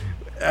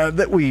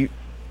 that we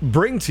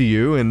bring to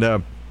you.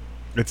 And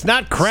it's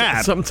not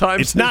crap.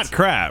 Sometimes it's not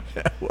crap.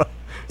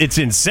 It's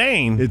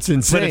insane. It's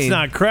insane. But it's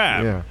not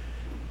crap. Yeah.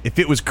 If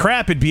it was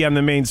crap, it'd be on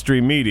the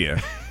mainstream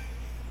media.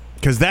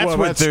 Because that's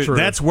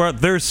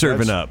what they're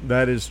serving up.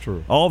 That is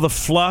true. All the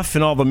fluff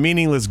and all the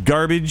meaningless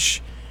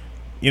garbage.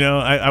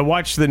 I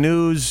watch the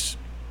news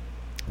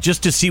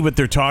just to see what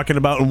they're talking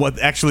about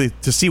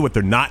and to see what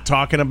they're not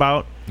talking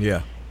about.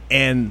 Yeah.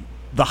 And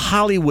the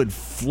Hollywood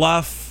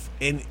fluff,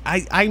 and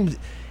I'm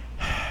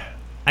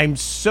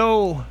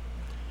so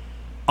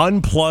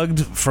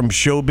unplugged from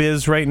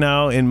showbiz right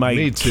now in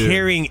my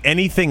caring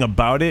anything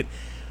about it.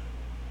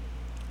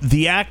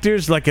 The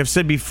actors, like I've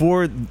said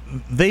before,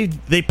 they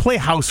play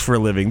house for a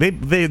living.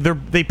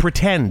 They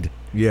pretend.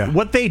 Yeah.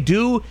 What they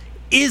do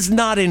is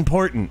not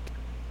important.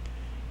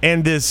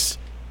 And this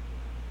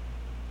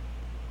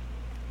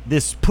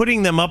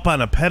putting them up on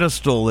a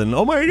pedestal and,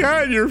 oh my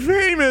God, you're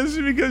famous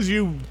because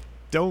you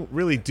don't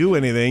really do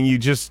anything. You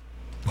just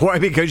why?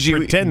 Because you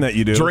pretend that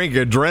you do. Drink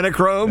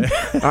adrenochrome.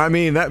 I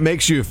mean, that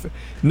makes you.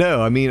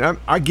 No, I mean,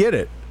 I get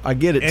it. I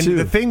get it and too. And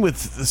the thing with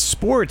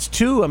sports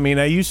too. I mean,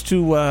 I used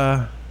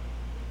to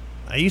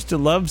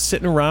love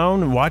sitting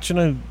around and watching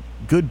a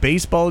good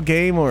baseball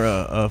game or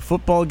a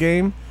football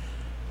game.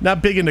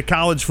 Not big into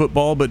college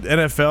football, but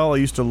NFL I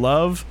used to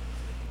love.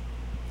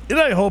 And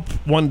I hope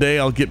one day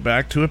I'll get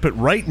back to it. But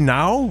right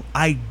now,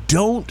 I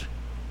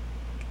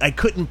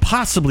couldn't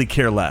possibly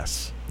care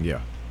less.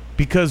 Yeah.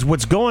 Because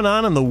what's going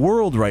on in the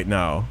world right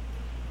now,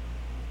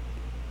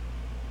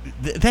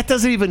 that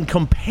doesn't even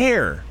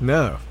compare.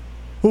 No.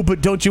 Oh,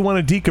 but don't you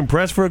want to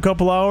decompress for a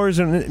couple hours?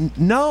 And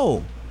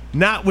no,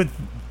 not with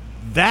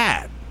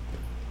that.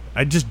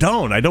 I just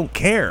don't. I don't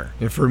care.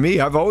 And for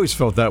me, I've always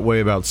felt that way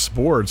about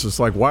sports. It's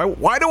like,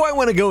 why do I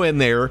want to go in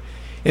there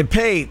and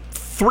pay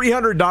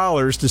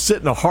 $300 to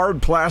sit in a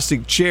hard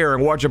plastic chair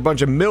and watch a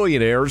bunch of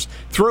millionaires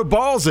throw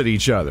balls at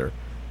each other?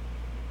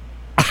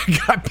 I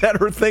got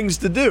better things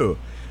to do.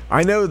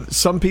 I know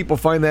some people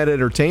find that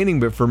entertaining,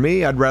 but for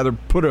me, I'd rather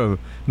put a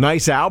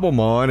nice album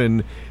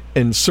on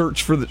and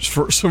search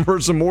for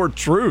some more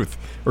truth,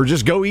 or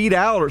just go eat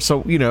out,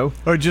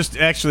 or just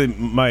actually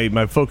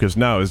my focus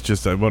now is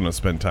just I want to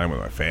spend time with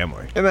my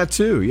family, and that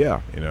too.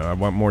 Yeah, I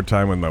want more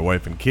time with my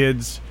wife and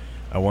kids.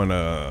 I want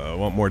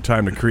more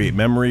time to create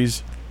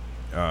memories,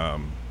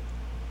 and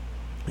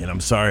I'm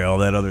sorry, all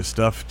that other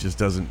stuff just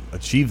doesn't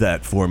achieve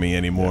that for me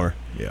anymore.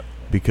 Yeah.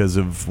 Because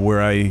of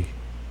where I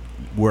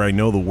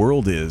know the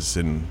world is,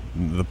 and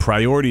the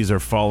priorities are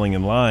falling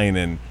in line,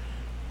 and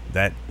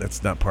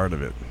that's not part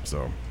of it.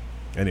 So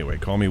anyway,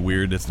 call me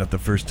weird. It's not the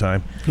first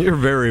time. You're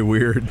very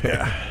weird.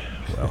 Yeah.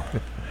 Well,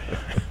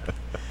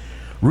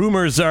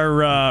 rumors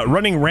are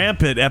running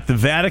rampant at the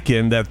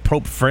Vatican that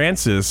Pope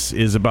Francis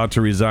is about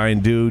to resign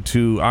due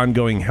to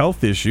ongoing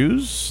health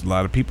issues. A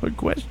lot of people are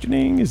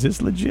questioning, is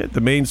this legit? The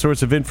main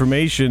source of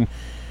information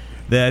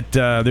that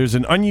there's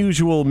an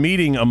unusual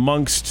meeting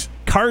amongst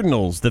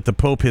cardinals that the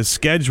Pope has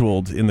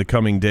scheduled in the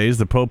coming days.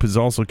 The Pope has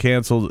also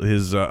canceled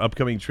his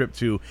upcoming trip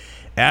to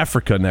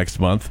Africa next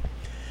month.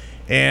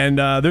 And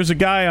there's a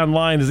guy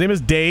online. His name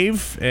is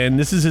Dave, and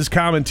this is his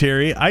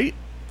commentary. I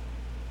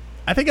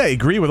think I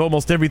agree with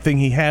almost everything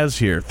he has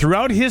here.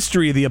 Throughout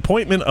history, the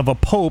appointment of a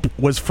pope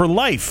was for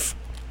life.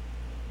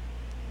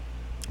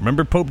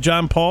 Remember Pope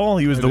John Paul?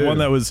 He was the one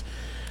that was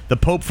the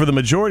pope for the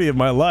majority of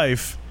my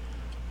life.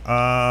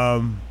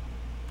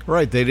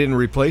 Right, they didn't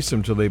replace him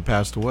until they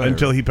passed away.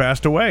 Until he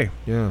passed away.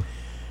 Yeah.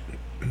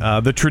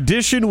 The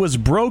tradition was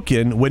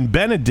broken when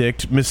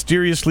Benedict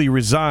mysteriously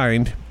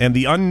resigned and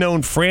the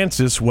unknown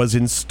Francis was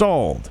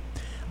installed.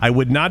 I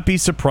would not be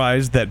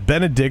surprised that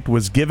Benedict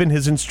was given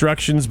his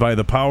instructions by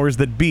the powers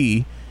that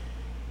be,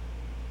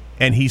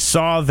 and he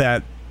saw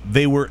that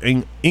they were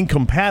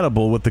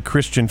incompatible with the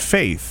Christian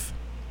faith.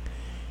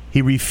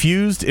 He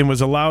refused and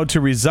was allowed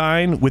to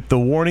resign with the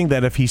warning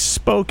that if he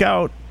spoke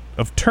out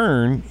of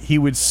turn, he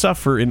would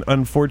suffer an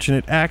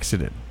unfortunate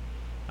accident.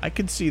 I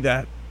could see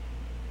that.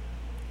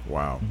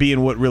 Wow.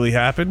 Being what really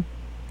happened.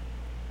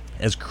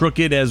 As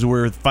crooked as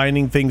we're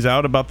finding things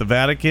out about the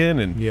Vatican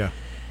and Yeah.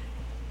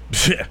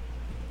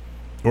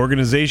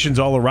 organizations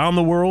all around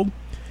the world,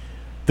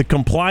 the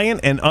compliant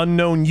and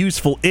unknown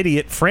useful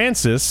idiot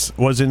Francis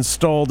was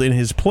installed in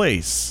his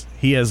place.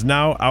 He has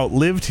now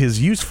outlived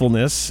his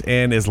usefulness,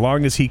 and as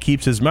long as he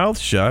keeps his mouth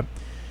shut,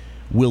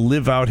 will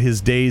live out his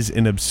days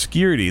in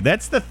obscurity.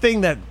 That's the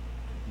thing that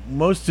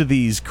most of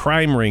these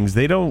crime rings,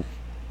 they don't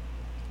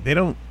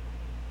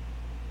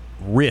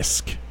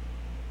risk.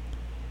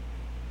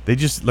 They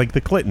just, like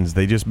the Clintons,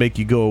 they just make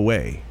you go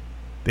away.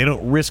 They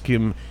don't risk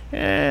him.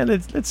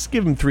 Let's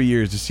give him 3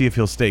 years to see if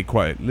he'll stay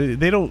quiet.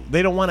 They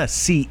don't want to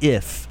see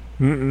if.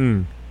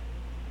 The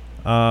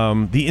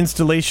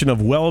installation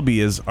of Welby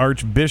as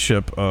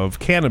Archbishop of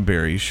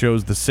Canterbury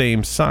shows the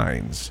same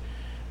signs.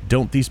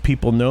 Don't these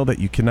people know that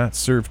you cannot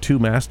serve two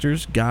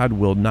masters? God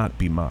will not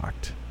be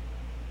mocked.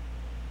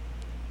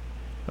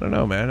 I don't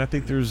know, man. I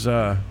think there's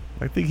I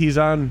think he's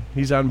on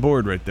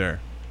board right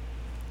there.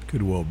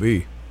 Could well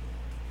be.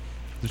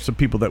 There's some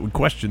people that would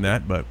question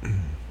that, but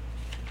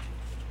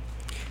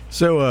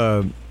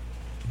so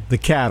the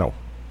cattle.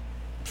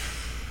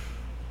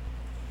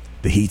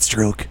 the heat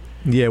stroke.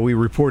 Yeah, we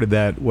reported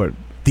that. What?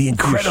 The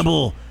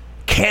incredible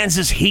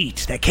Kansas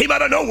heat that came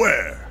out of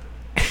nowhere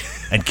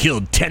and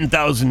killed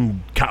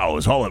 10,000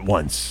 cows all at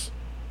once.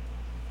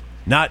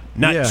 Not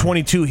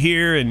 22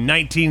 here and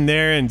 19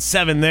 there and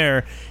 7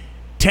 there.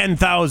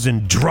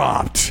 10,000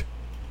 dropped.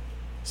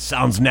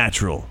 Sounds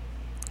natural.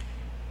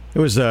 It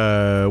was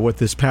not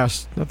this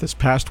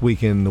past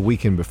weekend, the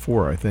weekend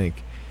before, I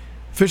think.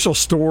 Official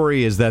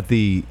story is that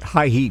the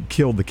high heat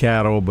killed the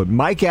cattle, but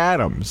Mike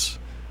Adams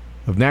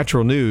of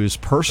Natural News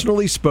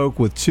personally spoke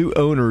with 2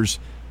 owners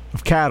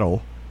of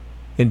cattle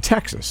in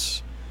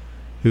Texas,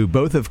 who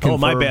both have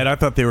confirmed... Oh, my bad. I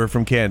thought they were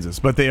from Kansas,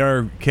 but they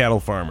are cattle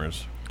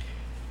farmers.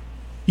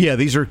 Yeah,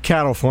 these are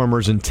cattle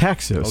farmers in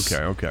Texas.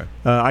 Okay.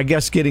 I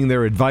guess getting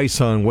their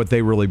advice on what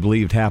they really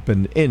believed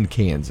happened in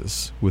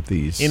Kansas with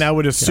these. And I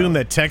would assume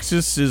that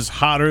Texas is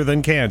hotter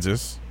than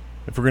Kansas,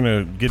 if we're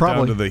going to get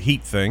down to the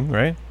heat thing,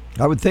 right?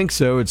 I would think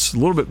so. It's a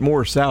little bit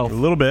more south. A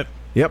little bit.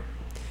 Yep.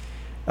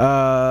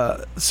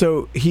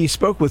 So he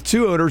spoke with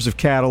 2 owners of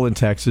cattle in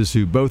Texas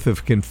who both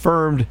have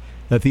confirmed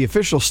that the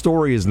official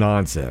story is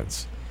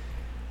nonsense.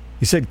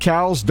 He said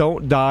cows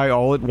don't die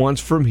all at once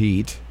from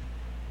heat.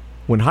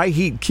 When high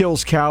heat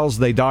kills cows,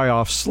 they die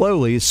off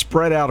slowly,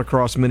 spread out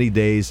across many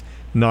days,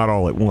 not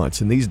all at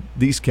once. And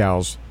these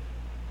cows,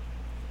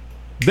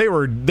 they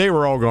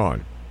were all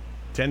gone.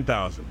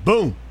 10,000.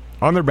 Boom.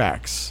 On their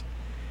backs.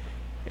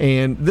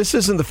 And this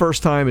isn't the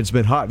first time it's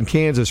been hot in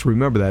Kansas.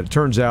 Remember that. It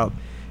turns out,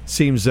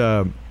 seems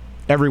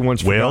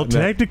everyone's Well,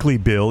 forgotten technically,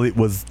 Bill, it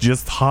was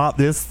just hot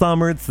this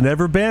summer. It's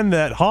never been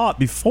that hot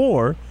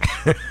before.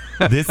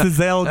 This is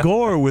Al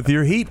Gore with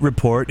your heat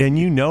report, and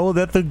you know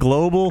that the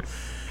global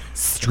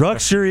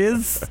structure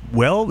is,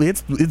 well,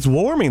 it's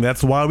warming.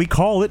 That's why we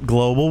call it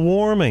global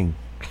warming.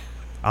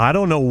 I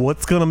don't know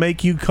what's going to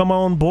make you come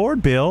on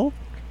board, Bill.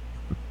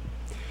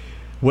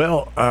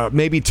 Well,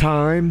 maybe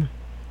time,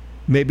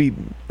 maybe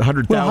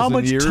 100,000 Well, how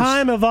much years.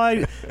 time have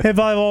I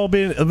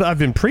I've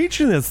been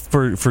preaching this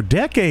for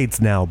decades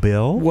now,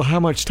 Bill. Well, how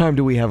much time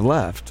do we have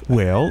left?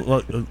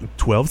 Well,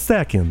 12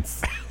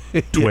 seconds.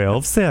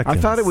 12 seconds. I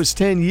thought it was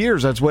 10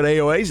 years. That's what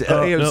AOC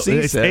no,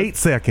 it's said. 8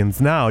 seconds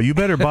now. You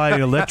better buy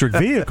an electric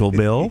vehicle,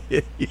 Bill.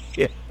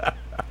 Yeah.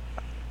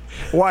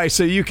 Why?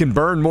 So you can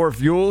burn more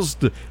fuels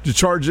to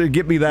charge it,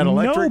 get me that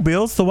electric? No,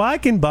 Bill, so I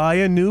can buy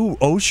a new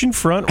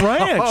oceanfront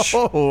ranch.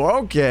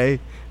 Oh,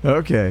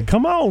 okay.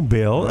 Come on,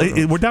 Bill.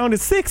 We're down to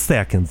 6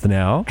 seconds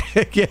now.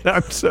 Again,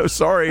 I'm so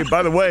sorry.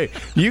 By the way,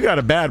 you got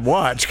a bad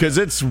watch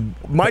because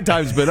my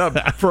time's been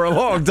up for a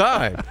long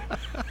time.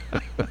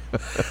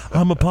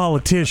 I'm a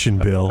politician,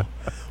 Bill.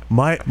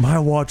 My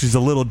watch is a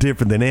little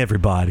different than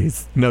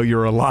everybody's. No,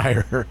 you're a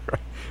liar.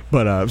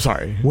 But I'm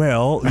sorry.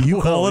 Well,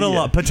 you call it a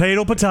lot.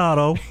 Potato.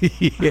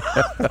 Yeah.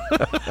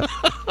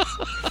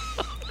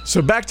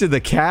 So back to the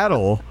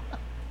cattle.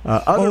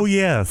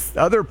 Yes.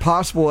 Other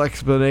possible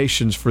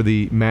explanations for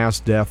the mass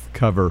death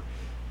cover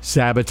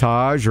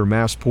sabotage or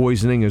mass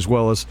poisoning, as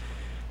well as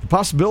the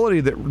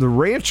possibility that the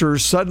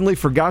ranchers suddenly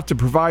forgot to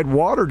provide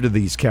water to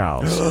these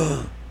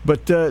cows.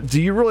 But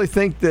do you really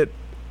think that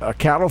a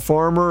cattle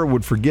farmer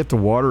would forget to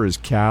water his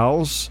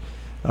cows?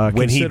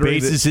 When he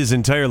bases his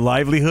entire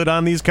livelihood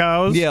on these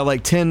cows? Yeah,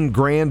 like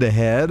 $10,000 a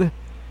head?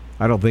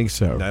 I don't think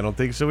so. I don't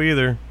think so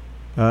either.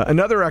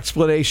 Another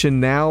explanation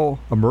now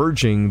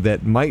emerging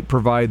that might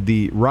provide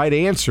the right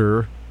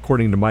answer,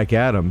 according to Mike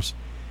Adams,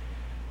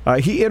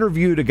 He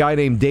interviewed a guy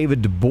named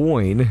David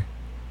DuBois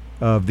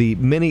of the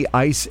Mini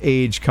Ice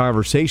Age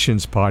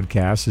Conversations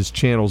podcast. His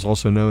channel is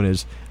also known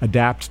as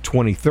Adapt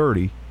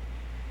 2030.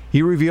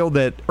 He revealed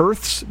that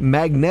Earth's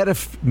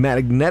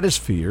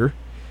magnetosphere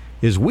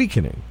is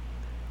weakening,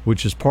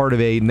 which is part of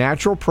a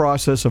natural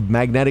process of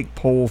magnetic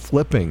pole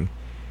flipping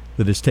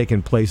that has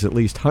taken place at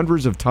least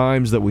hundreds of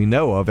times that we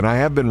know of. And I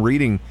have been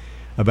reading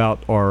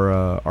about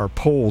our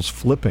poles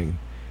flipping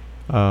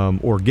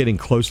or getting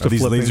close to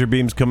these flipping. Laser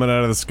beams coming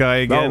out of the sky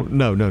again?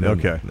 No.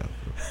 Okay. No.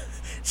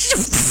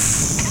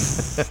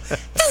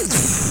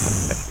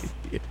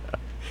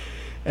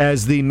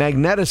 As the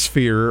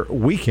magnetosphere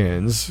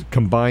weakens,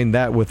 combine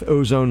that with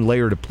ozone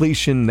layer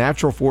depletion,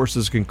 natural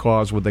forces can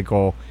cause what they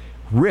call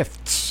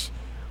rifts,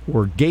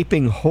 or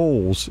gaping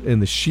holes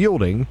in the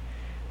shielding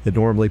that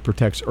normally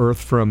protects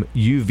Earth from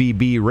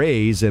UVB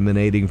rays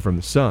emanating from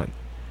the sun.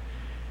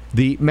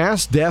 The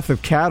mass death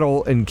of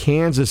cattle in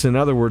Kansas, in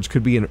other words,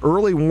 could be an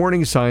early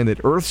warning sign that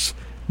Earth's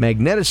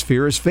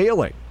magnetosphere is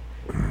failing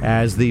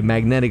as the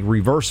magnetic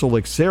reversal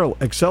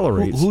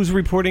accelerates. Who's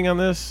reporting on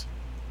this?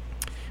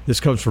 This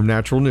comes from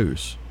Natural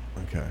News.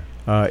 Okay.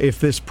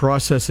 If this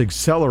process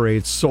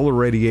accelerates, solar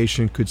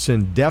radiation could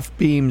send death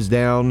beams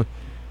down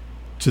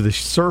to the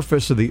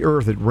surface of the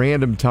Earth at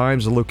random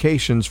times and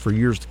locations for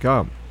years to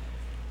come.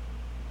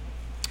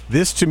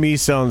 This to me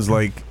sounds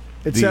like...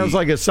 It sounds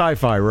like a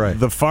sci-fi, right?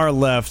 The far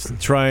left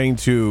trying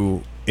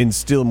to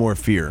instill more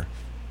fear.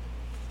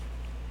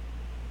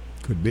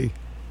 Could be.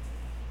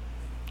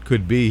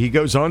 He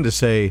goes on to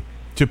say...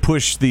 To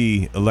push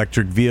the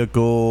electric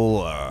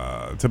vehicle,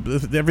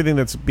 to everything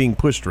that's being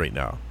pushed right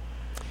now.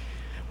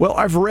 Well,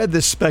 I've read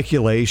this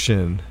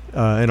speculation,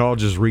 and I'll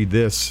just read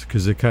this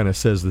because it kind of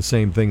says the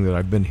same thing that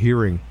I've been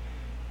hearing.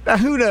 Now,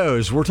 who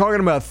knows? We're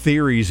talking about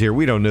theories here.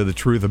 We don't know the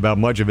truth about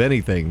much of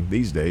anything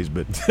these days,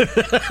 but,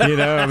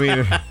 I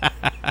mean...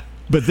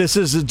 But this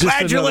is just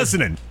Glad you're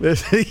listening.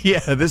 This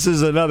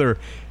is another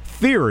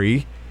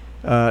theory.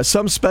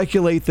 Some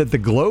speculate that the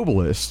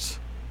globalists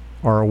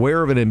are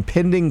aware of an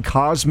impending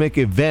cosmic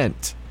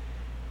event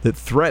that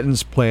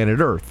threatens planet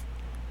Earth.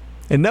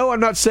 And no, I'm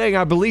not saying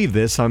I believe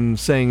this. I'm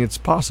saying it's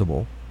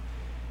possible.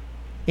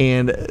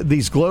 And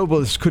these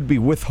globalists could be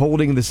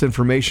withholding this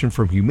information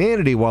from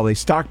humanity while they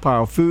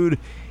stockpile food,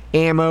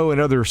 ammo,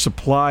 and other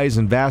supplies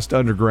in vast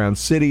underground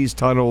cities,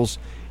 tunnels,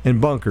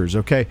 and bunkers,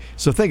 okay?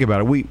 So think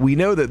about it. We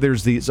know that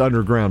there's these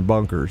underground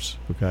bunkers,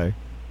 okay?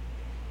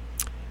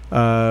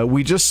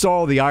 We just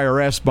saw the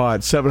IRS bought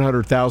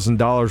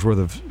 $700,000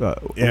 worth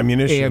of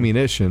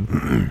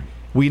ammunition.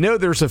 We know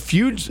there's a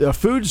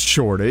food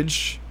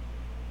shortage.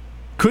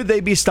 Could they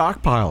be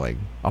stockpiling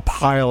a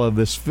pile of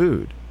this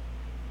food,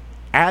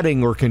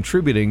 adding or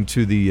contributing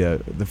to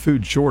the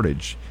food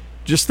shortage?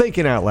 Just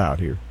thinking out loud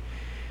here.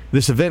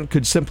 This event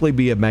could simply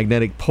be a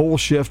magnetic pole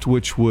shift,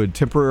 which would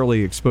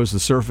temporarily expose the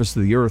surface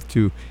of the Earth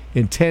to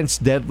intense,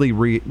 deadly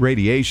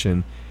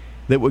radiation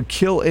that would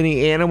kill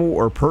any animal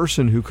or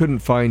person who couldn't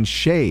find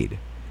shade.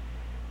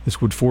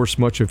 This would force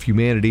much of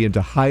humanity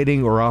into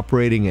hiding or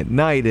operating at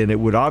night, and it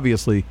would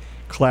obviously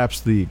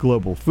collapse the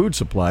global food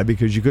supply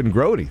because you couldn't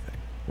grow anything,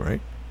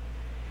 right?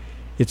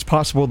 It's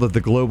possible that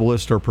the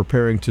globalists are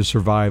preparing to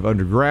survive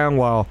underground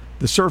while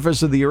the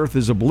surface of the Earth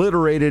is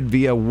obliterated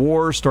via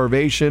war,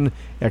 starvation,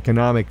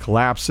 economic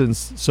collapse, and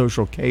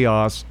social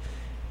chaos,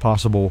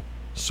 possible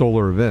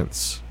solar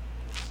events.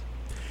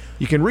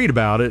 You can read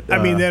about it.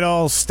 I mean, that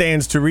all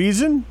stands to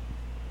reason.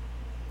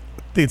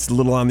 I think it's a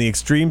little on the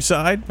extreme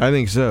side. I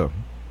think so.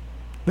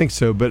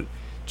 But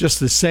just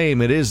the same,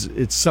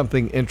 it's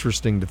something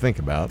interesting to think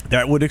about.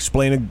 That would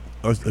explain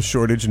a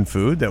shortage in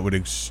food. That would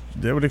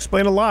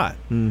explain a lot.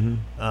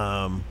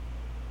 Mm-hmm.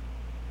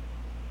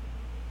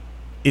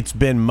 It's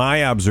been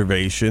my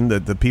observation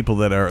that the people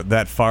that are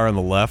that far on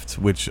the left,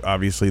 which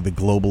obviously the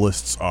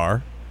globalists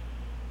are,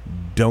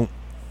 don't.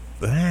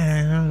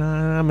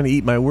 I'm going to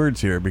eat my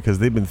words here because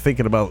they've been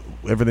thinking about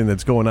everything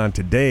that's going on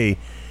today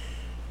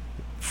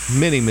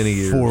many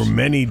years. For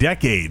many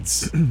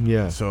decades.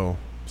 Yeah. So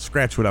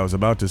scratch what I was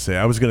about to say.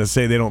 I was going to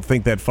say they don't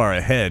think that far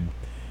ahead.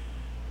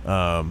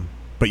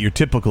 But your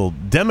typical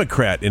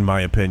Democrat, in my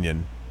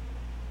opinion,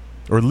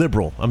 or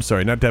liberal, I'm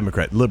sorry, not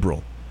Democrat,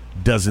 liberal,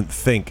 doesn't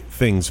think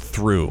things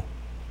through.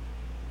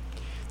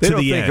 They to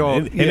don't the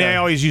think end. And I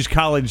always use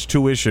college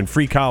tuition,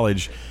 free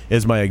college,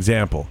 as my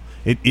example.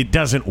 It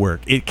doesn't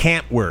work. It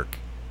can't work.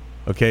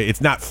 Okay?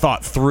 It's not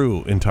thought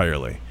through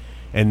entirely.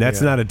 And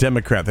that's not a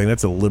Democrat thing.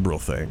 That's a liberal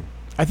thing.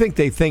 I think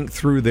they think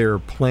through their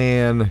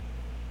plan,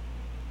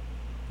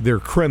 their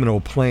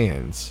criminal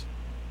plans,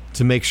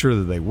 to make sure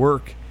that they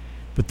work.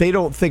 But they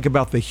don't think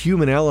about the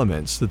human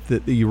elements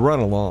that you run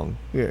along.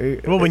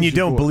 Well, when you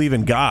don't believe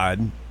in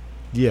God.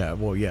 Yeah,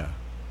 well, yeah.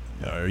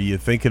 Are you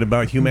thinking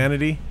about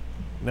humanity?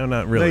 No,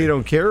 not really. No, you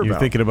don't care about You're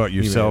thinking about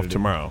yourself humanity.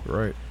 tomorrow.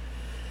 Right.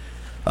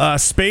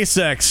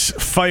 SpaceX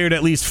fired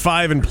at least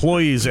 5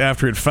 employees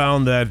after it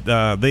found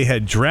that they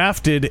had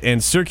drafted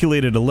and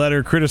circulated a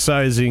letter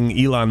criticizing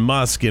Elon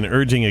Musk and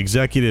urging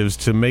executives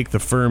to make the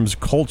firm's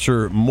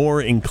culture more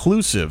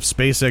inclusive.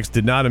 SpaceX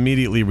did not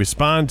immediately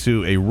respond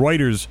to a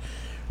Reuters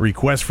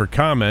request for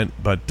comment,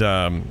 but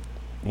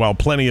while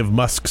plenty of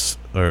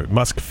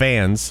Musk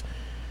fans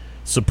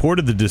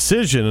supported the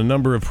decision, a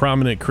number of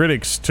prominent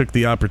critics took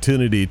the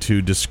opportunity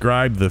to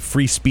describe the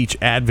free speech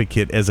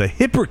advocate as a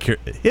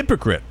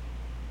hypocrite.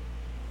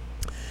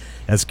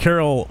 As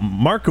Carol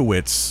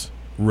Markowitz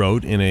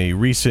wrote in a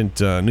recent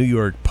New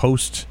York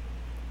Post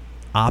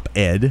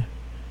op-ed,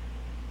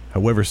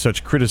 however,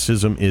 such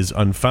criticism is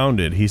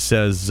unfounded. He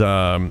says,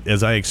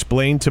 as I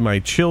explained to my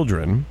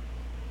children,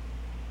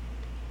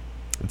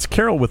 it's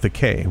Carol with a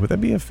K. Would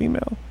that be a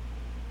female?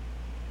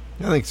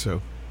 I think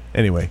so.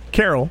 Anyway,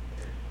 Carol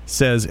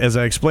says, as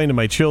I explained to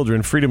my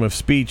children, freedom of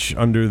speech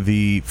under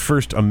the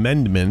First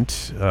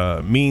Amendment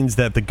means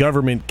that the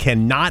government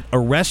cannot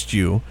arrest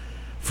you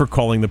for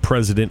calling the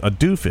president a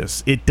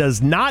doofus. It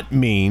does not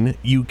mean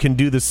you can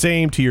do the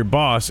same to your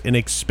boss and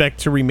expect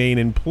to remain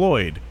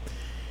employed.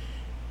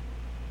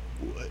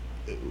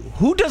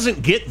 Who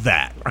doesn't get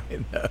that?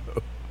 I know.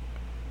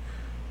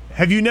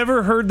 Have you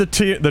never heard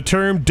the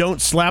term "don't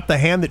slap the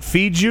hand that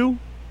feeds you"?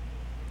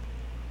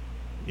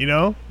 You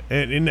know,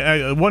 and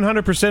I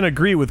 100%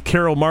 agree with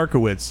Carol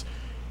Markowitz.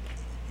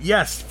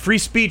 Yes, free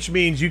speech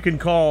means you can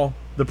call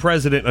the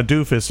president a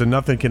doofus and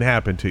nothing can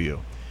happen to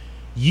you.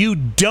 You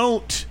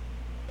don't.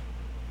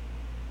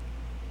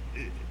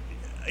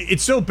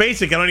 It's so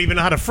basic, I don't even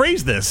know how to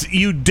phrase this.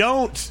 You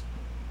don't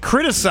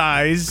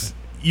criticize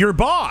your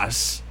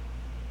boss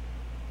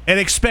and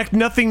expect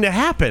nothing to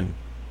happen.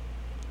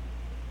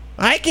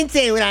 I can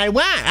say what I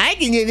want. I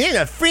can get in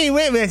a free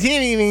win with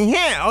him even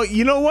here. Oh,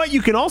 you know what?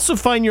 You can also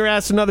find your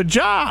ass another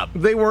job.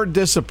 They weren't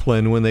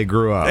disciplined when they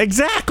grew up.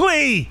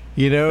 Exactly.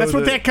 You know, that's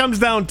what that comes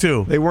down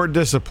to. They weren't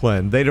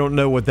disciplined. They don't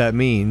know what that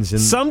means.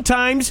 And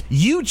sometimes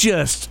you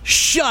just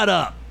shut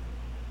up.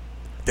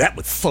 That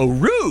was so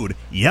rude.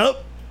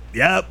 Yep.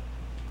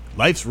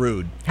 Life's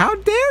rude. How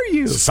dare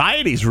you?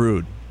 Society's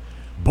rude.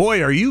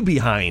 Boy, are you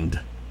behind.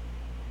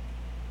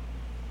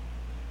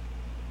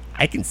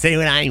 I can say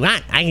what I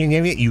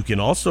want. You can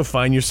also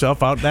find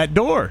yourself out that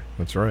door.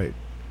 That's right.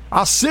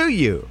 I'll sue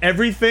you.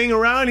 Everything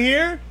around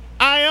here,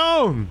 I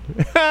own.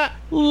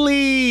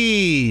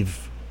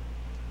 Leave.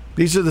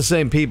 These are the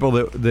same people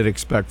that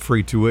expect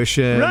free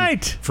tuition,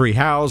 right? Free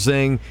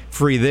housing,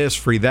 free this,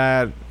 free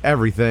that,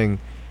 everything,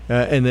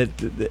 and that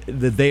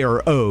they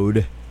are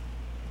owed.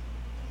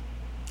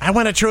 I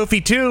want a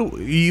trophy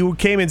too. You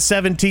came in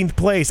 17th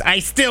place. I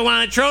still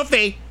want a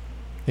trophy.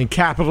 And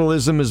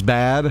capitalism is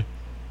bad.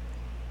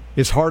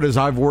 As hard as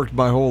I've worked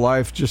my whole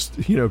life,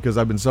 just, because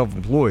I've been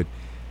self-employed,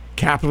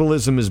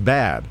 capitalism is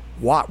bad.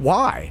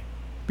 Why?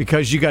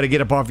 Because you got to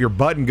get up off your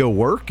butt and go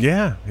work?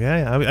 Yeah.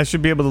 I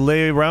should be able to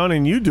lay around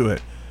and you do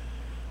it.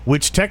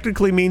 Which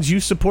technically means you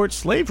support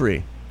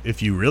slavery,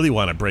 if you really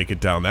want to break it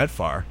down that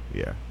far.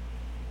 Yeah.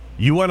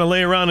 You want to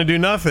lay around and do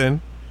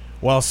nothing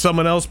while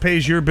someone else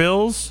pays your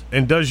bills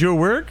and does your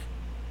work?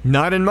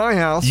 Not in my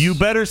house. You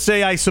better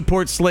say I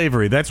support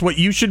slavery. That's what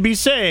you should be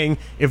saying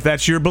if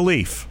that's your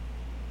belief.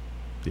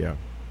 Yeah.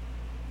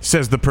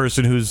 Says the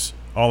person who's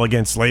all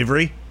against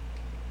slavery.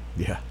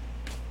 Yeah.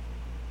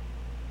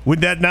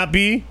 Would that not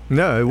be?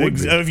 No, it would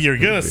be. If you're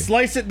going to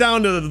slice it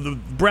down to the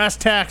brass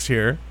tacks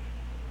here,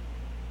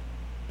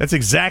 that's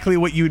exactly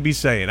what you would be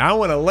saying. I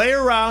want to lay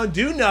around,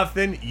 do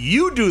nothing,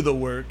 you do the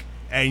work,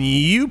 and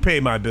you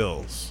pay my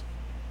bills.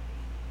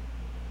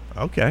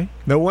 Okay.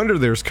 No wonder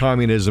there's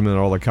communism in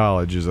all the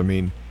colleges. I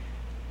mean,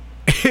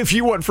 if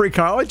you want free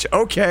college,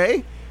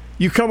 okay.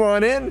 You come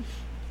on in.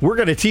 We're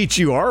going to teach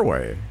you our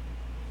way.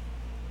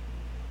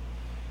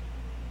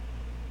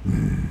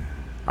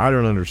 I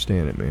don't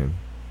understand it, man.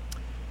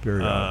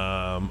 Very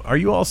odd. Are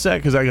you all set?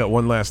 Because I got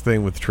one last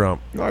thing with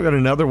Trump. I got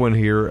another one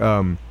here.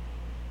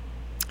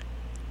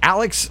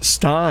 Alex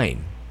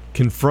Stein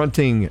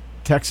confronting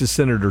Texas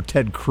Senator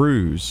Ted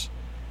Cruz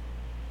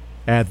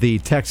at the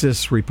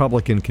Texas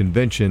Republican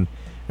Convention,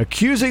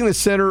 accusing the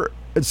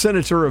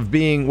senator of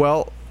being,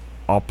 well,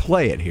 I'll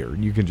play it here.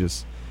 You can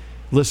just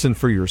listen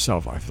for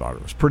yourself. I thought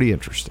it was pretty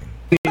interesting.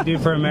 You do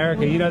for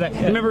America. You know that.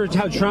 Remember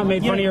how Trump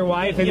made fun of your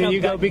wife and then you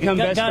go become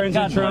best friends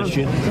with Trump?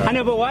 I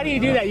know, but why do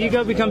you do that? You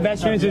go become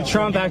best friends with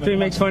Trump after he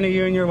makes fun of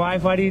you and your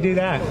wife. Why do you do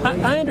that?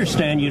 I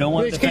understand you don't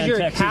want to defend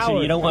Texas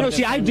and you don't want to. No,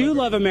 see, I do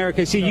love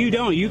America. See, you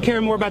don't. You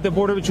care more about the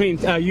border between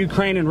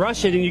Ukraine and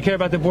Russia than you care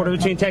about the border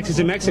between Texas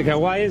and Mexico.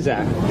 Why is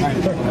that?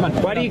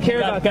 Why do you care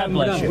about that? God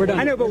bless you.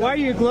 I know, but why are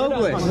you a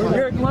globalist?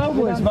 You're a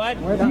globalist, bud.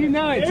 You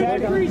know it,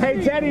 Ted.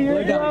 Hey, Teddy,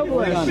 you're a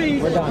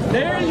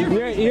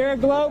globalist. You're a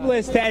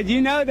globalist, Ted.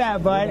 You know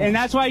that, bud. And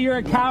that's why you're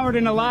a coward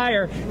and a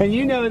liar. And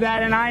you know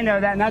that, and I know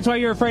that. And that's why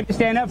you're afraid to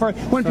stand up for it.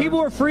 When people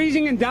were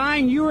freezing and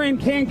dying, you were in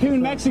Cancun,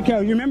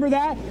 Mexico. You remember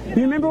that?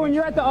 You remember when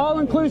you're at the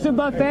all-inclusive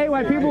buffet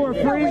when people were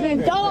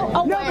freezing? No,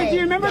 but do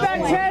you remember that,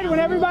 Ted, when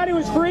everybody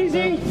was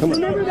freezing?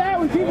 Remember that,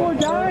 when people were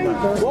dying?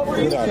 What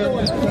were you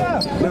doing?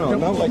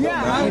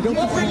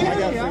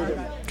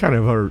 Kind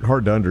of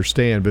hard to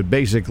understand, but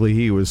basically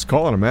he was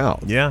calling them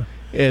out. Yeah.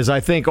 As I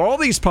think all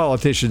these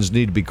politicians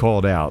need to be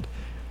called out.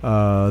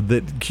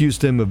 that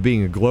accused him of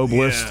being a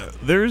globalist.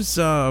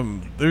 Yeah,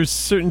 there's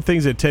certain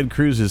things that Ted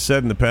Cruz has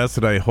said in the past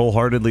that I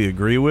wholeheartedly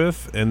agree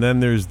with, and then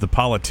there's the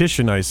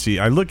politician I see.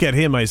 I look at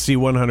him, I see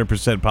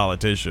 100%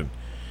 politician,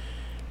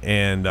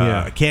 and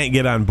I can't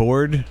get on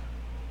board.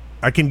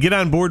 I can get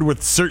on board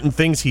with certain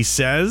things he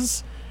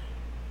says,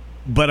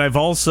 but I've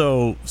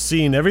also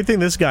seen everything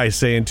this guy's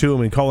saying to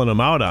him and calling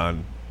him out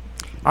on.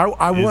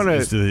 I want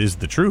to is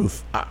the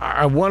truth.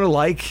 I want to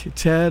like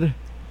Ted.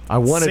 I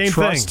want to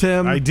trust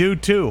him. I do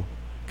too,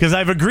 because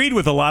I've agreed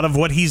with a lot of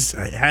what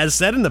has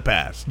said in the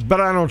past.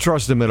 But I don't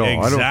trust him at all.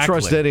 Exactly. I don't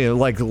trust any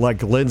like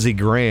Lindsey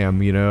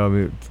Graham. You know, I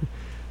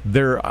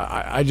mean,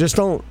 I just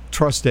don't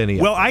trust any.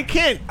 Well, I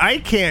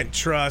can't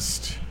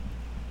trust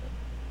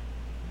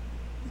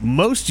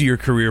most of your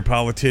career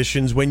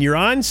politicians when you're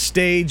on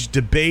stage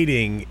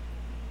debating.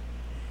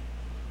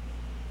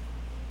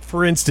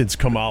 For instance,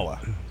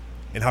 Kamala,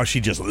 and how she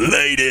just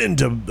laid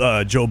into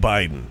Joe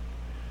Biden.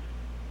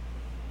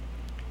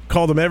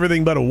 Called him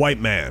everything but a white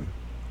man.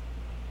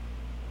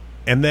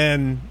 And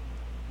then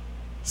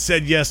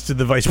said yes to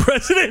the vice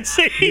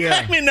presidency.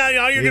 Yeah. I mean, now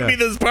you're going to be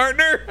this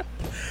partner?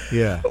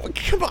 Yeah.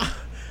 Come on.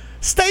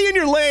 Stay in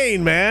your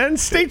lane, man.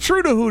 Stay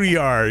true to who you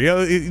are. You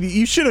know,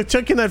 you should have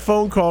taken that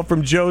phone call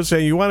from Joe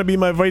saying, you want to be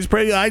my vice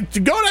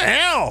president? Go to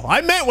hell.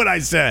 I meant what I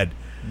said.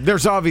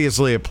 There's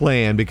obviously a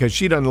plan because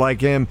she doesn't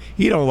like him.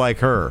 He don't like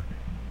her.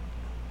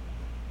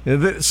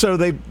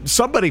 So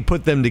somebody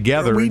put them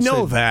together. We and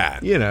know said,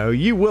 that. You know,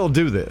 you will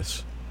do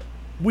this.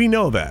 We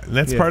know that. And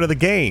that's part of the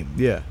game.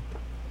 Yeah.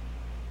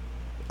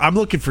 I'm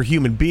looking for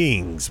human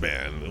beings,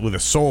 man, with a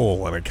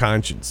soul and a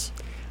conscience.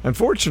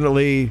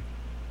 Unfortunately,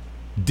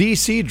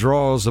 D.C.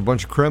 draws a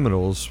bunch of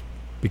criminals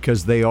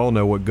because they all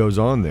know what goes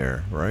on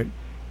there, right?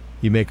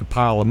 You make a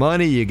pile of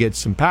money, you get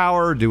some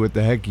power, do what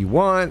the heck you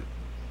want.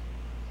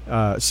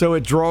 So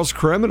it draws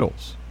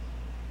criminals.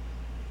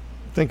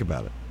 Think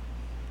about it.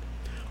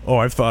 Oh,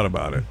 I've thought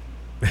about it.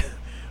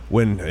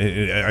 When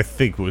I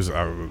think I was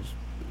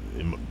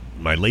in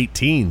my late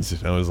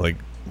teens, I was like,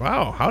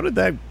 wow, how did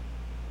that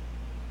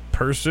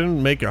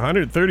person make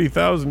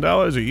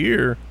 $130,000 a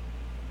year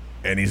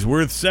and he's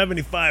worth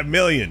 $75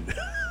 million?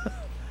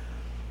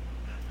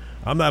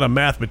 I'm not a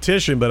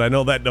mathematician, but I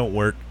know that don't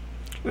work.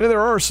 There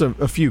are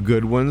a few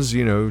good ones,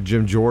 you know,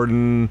 Jim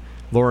Jordan,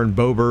 Lauren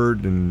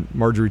Boebert, and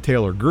Marjorie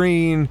Taylor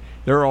Greene.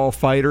 They're all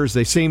fighters.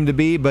 They seem to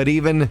be, but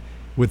even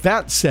with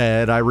that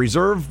said, I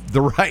reserve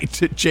the right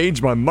to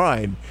change my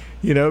mind,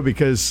 you know,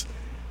 because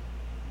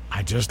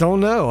I just don't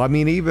know. I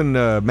mean, even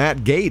Matt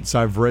Gaetz,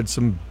 I've read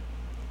some,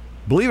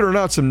 believe it or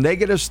not, some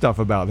negative stuff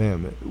about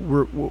him.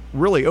 It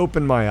really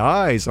opened my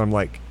eyes. I'm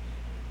like,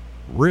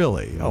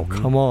 really? Oh,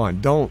 come on.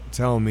 Don't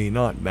tell me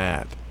not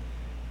Matt.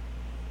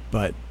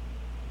 But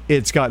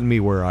it's gotten me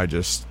where I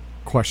just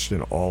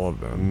question all of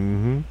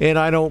them. And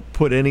I don't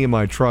put any of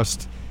my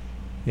trust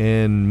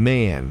in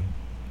man.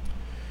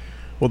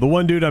 Well, the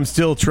one dude I'm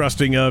still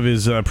trusting of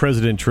is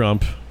President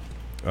Trump.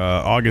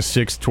 August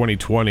 6,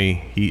 2020,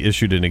 he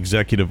issued an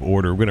executive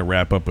order. We're going to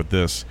wrap up with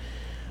this.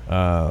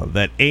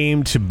 That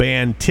aimed to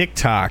ban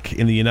TikTok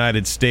in the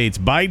United States.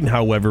 Biden,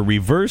 however,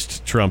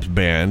 reversed Trump's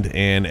ban,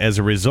 and as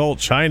a result,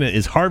 China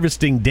is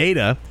harvesting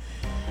data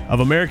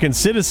of American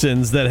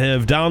citizens that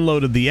have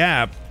downloaded the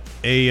app.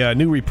 A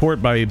new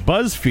report by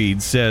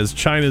BuzzFeed says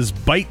China's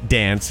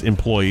ByteDance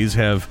employees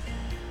have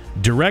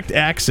direct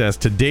access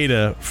to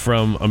data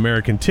from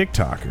American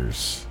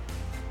TikTokers.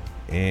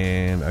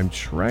 And I'm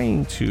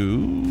trying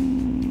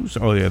to...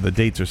 Oh, yeah, the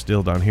dates are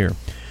still down here.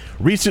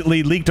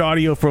 Recently leaked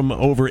audio from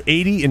over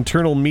 80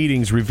 internal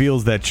meetings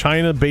reveals that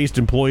China-based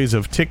employees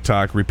of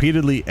TikTok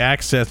repeatedly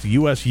accessed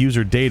U.S.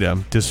 user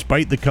data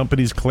despite the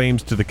company's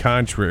claims to the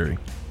contrary.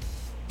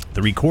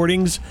 The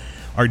recordings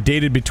are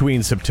dated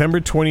between September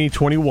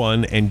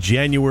 2021 and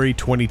January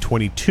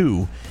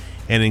 2022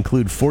 and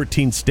include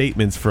 14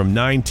 statements from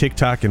 9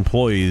 TikTok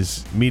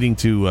employees meeting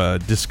to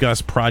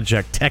discuss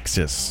Project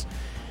Texas,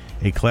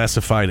 a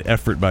classified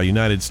effort by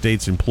United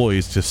States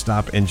employees to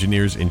stop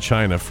engineers in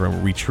China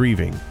from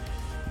retrieving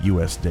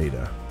U.S.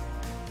 data.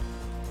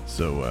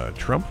 So,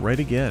 Trump right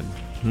again.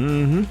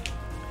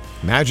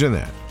 Imagine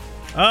that.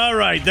 All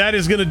right, that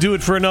is going to do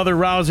it for another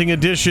rousing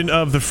edition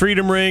of the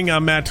Freedom Ring.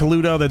 I'm Matt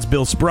Toludo. That's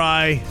Bill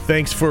Spry.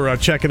 Thanks for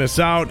checking us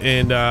out.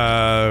 And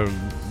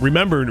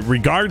remember,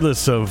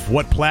 regardless of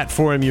what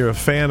platform you're a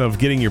fan of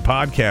getting your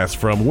podcast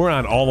from, we're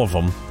on all of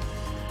them.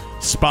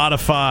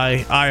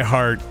 Spotify,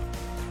 iHeart,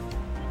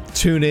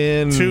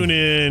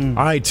 TuneIn,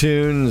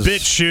 iTunes,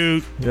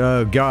 BitChute.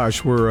 Oh,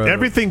 gosh, we're...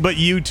 everything but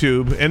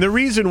YouTube. And the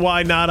reason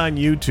why not on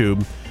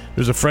YouTube,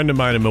 there's a friend of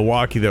mine in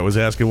Milwaukee that was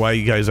asking why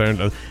you guys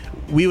aren't...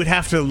 we would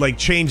have to,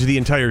 change the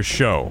entire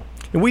show.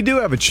 And we do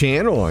have a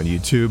channel on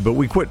YouTube, but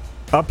we quit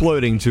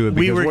uploading to it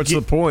because what's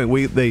the point?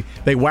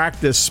 They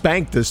whacked us,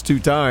 spanked us 2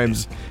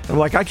 times. I'm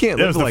like, I can't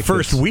live like this. That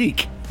was the first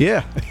week.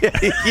 Yeah.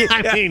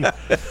 I mean,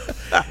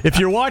 if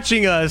you're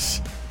watching us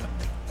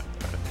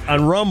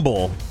on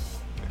Rumble...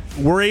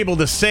 we're able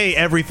to say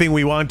everything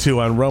we want to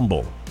on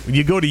Rumble. When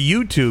you go to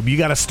YouTube, you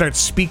got to start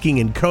speaking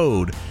in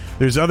code.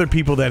 there's other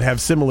people that have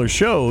similar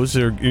shows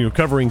or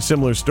covering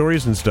similar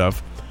stories and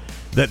stuff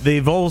that they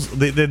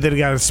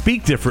got to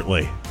speak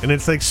differently, and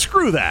it's like,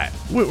 screw that.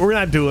 We're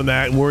not doing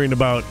that and worrying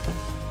about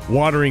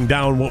watering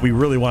down what we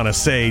really want to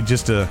say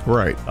just to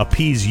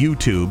appease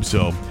YouTube.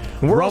 So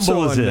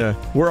Rumble is it.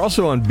 We're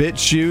also on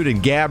BitChute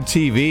and Gab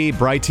TV,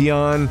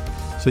 Brighteon,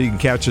 so you can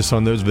catch us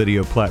on those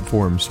video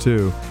platforms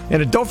too.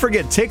 And don't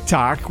forget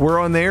TikTok. We're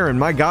on there, and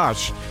my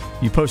gosh,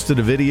 you posted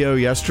a video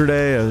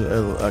yesterday,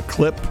 a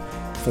clip.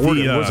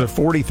 Was it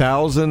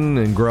 40,000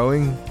 and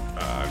growing?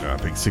 No, I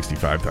think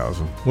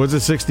 65,000. Was it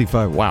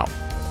 65? Wow.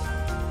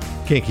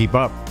 Can't keep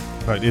up.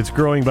 But it's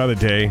growing by the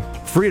day.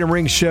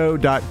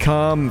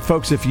 FreedomRingShow.com.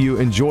 Folks, if you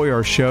enjoy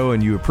our show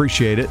and you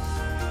appreciate it,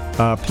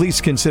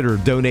 please consider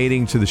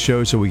donating to the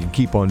show so we can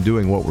keep on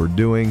doing what we're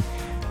doing.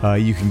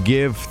 You can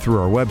give through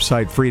our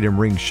website,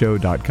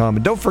 FreedomRingShow.com.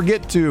 And don't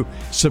forget to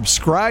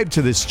subscribe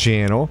to this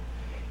channel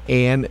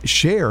and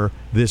share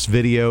this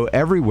video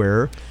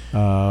everywhere.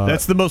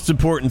 That's the most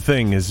important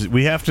thing, is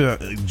we have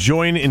to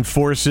join in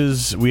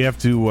forces. We have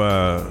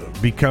to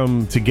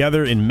become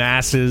together in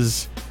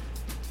masses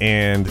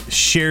and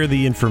share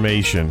the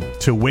information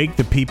to wake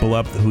the people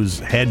up whose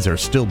heads are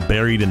still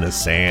buried in the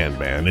sand,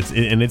 man.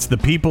 It's the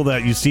people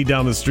that you see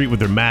down the street with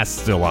their masks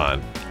still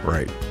on.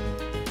 Right.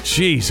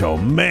 Jeez, oh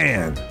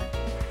man.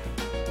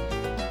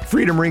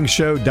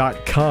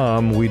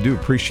 FreedomRingShow.com. We do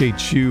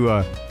appreciate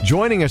you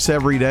joining us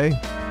every day.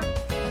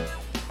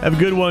 Have a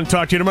good one.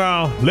 Talk to you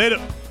tomorrow. Later.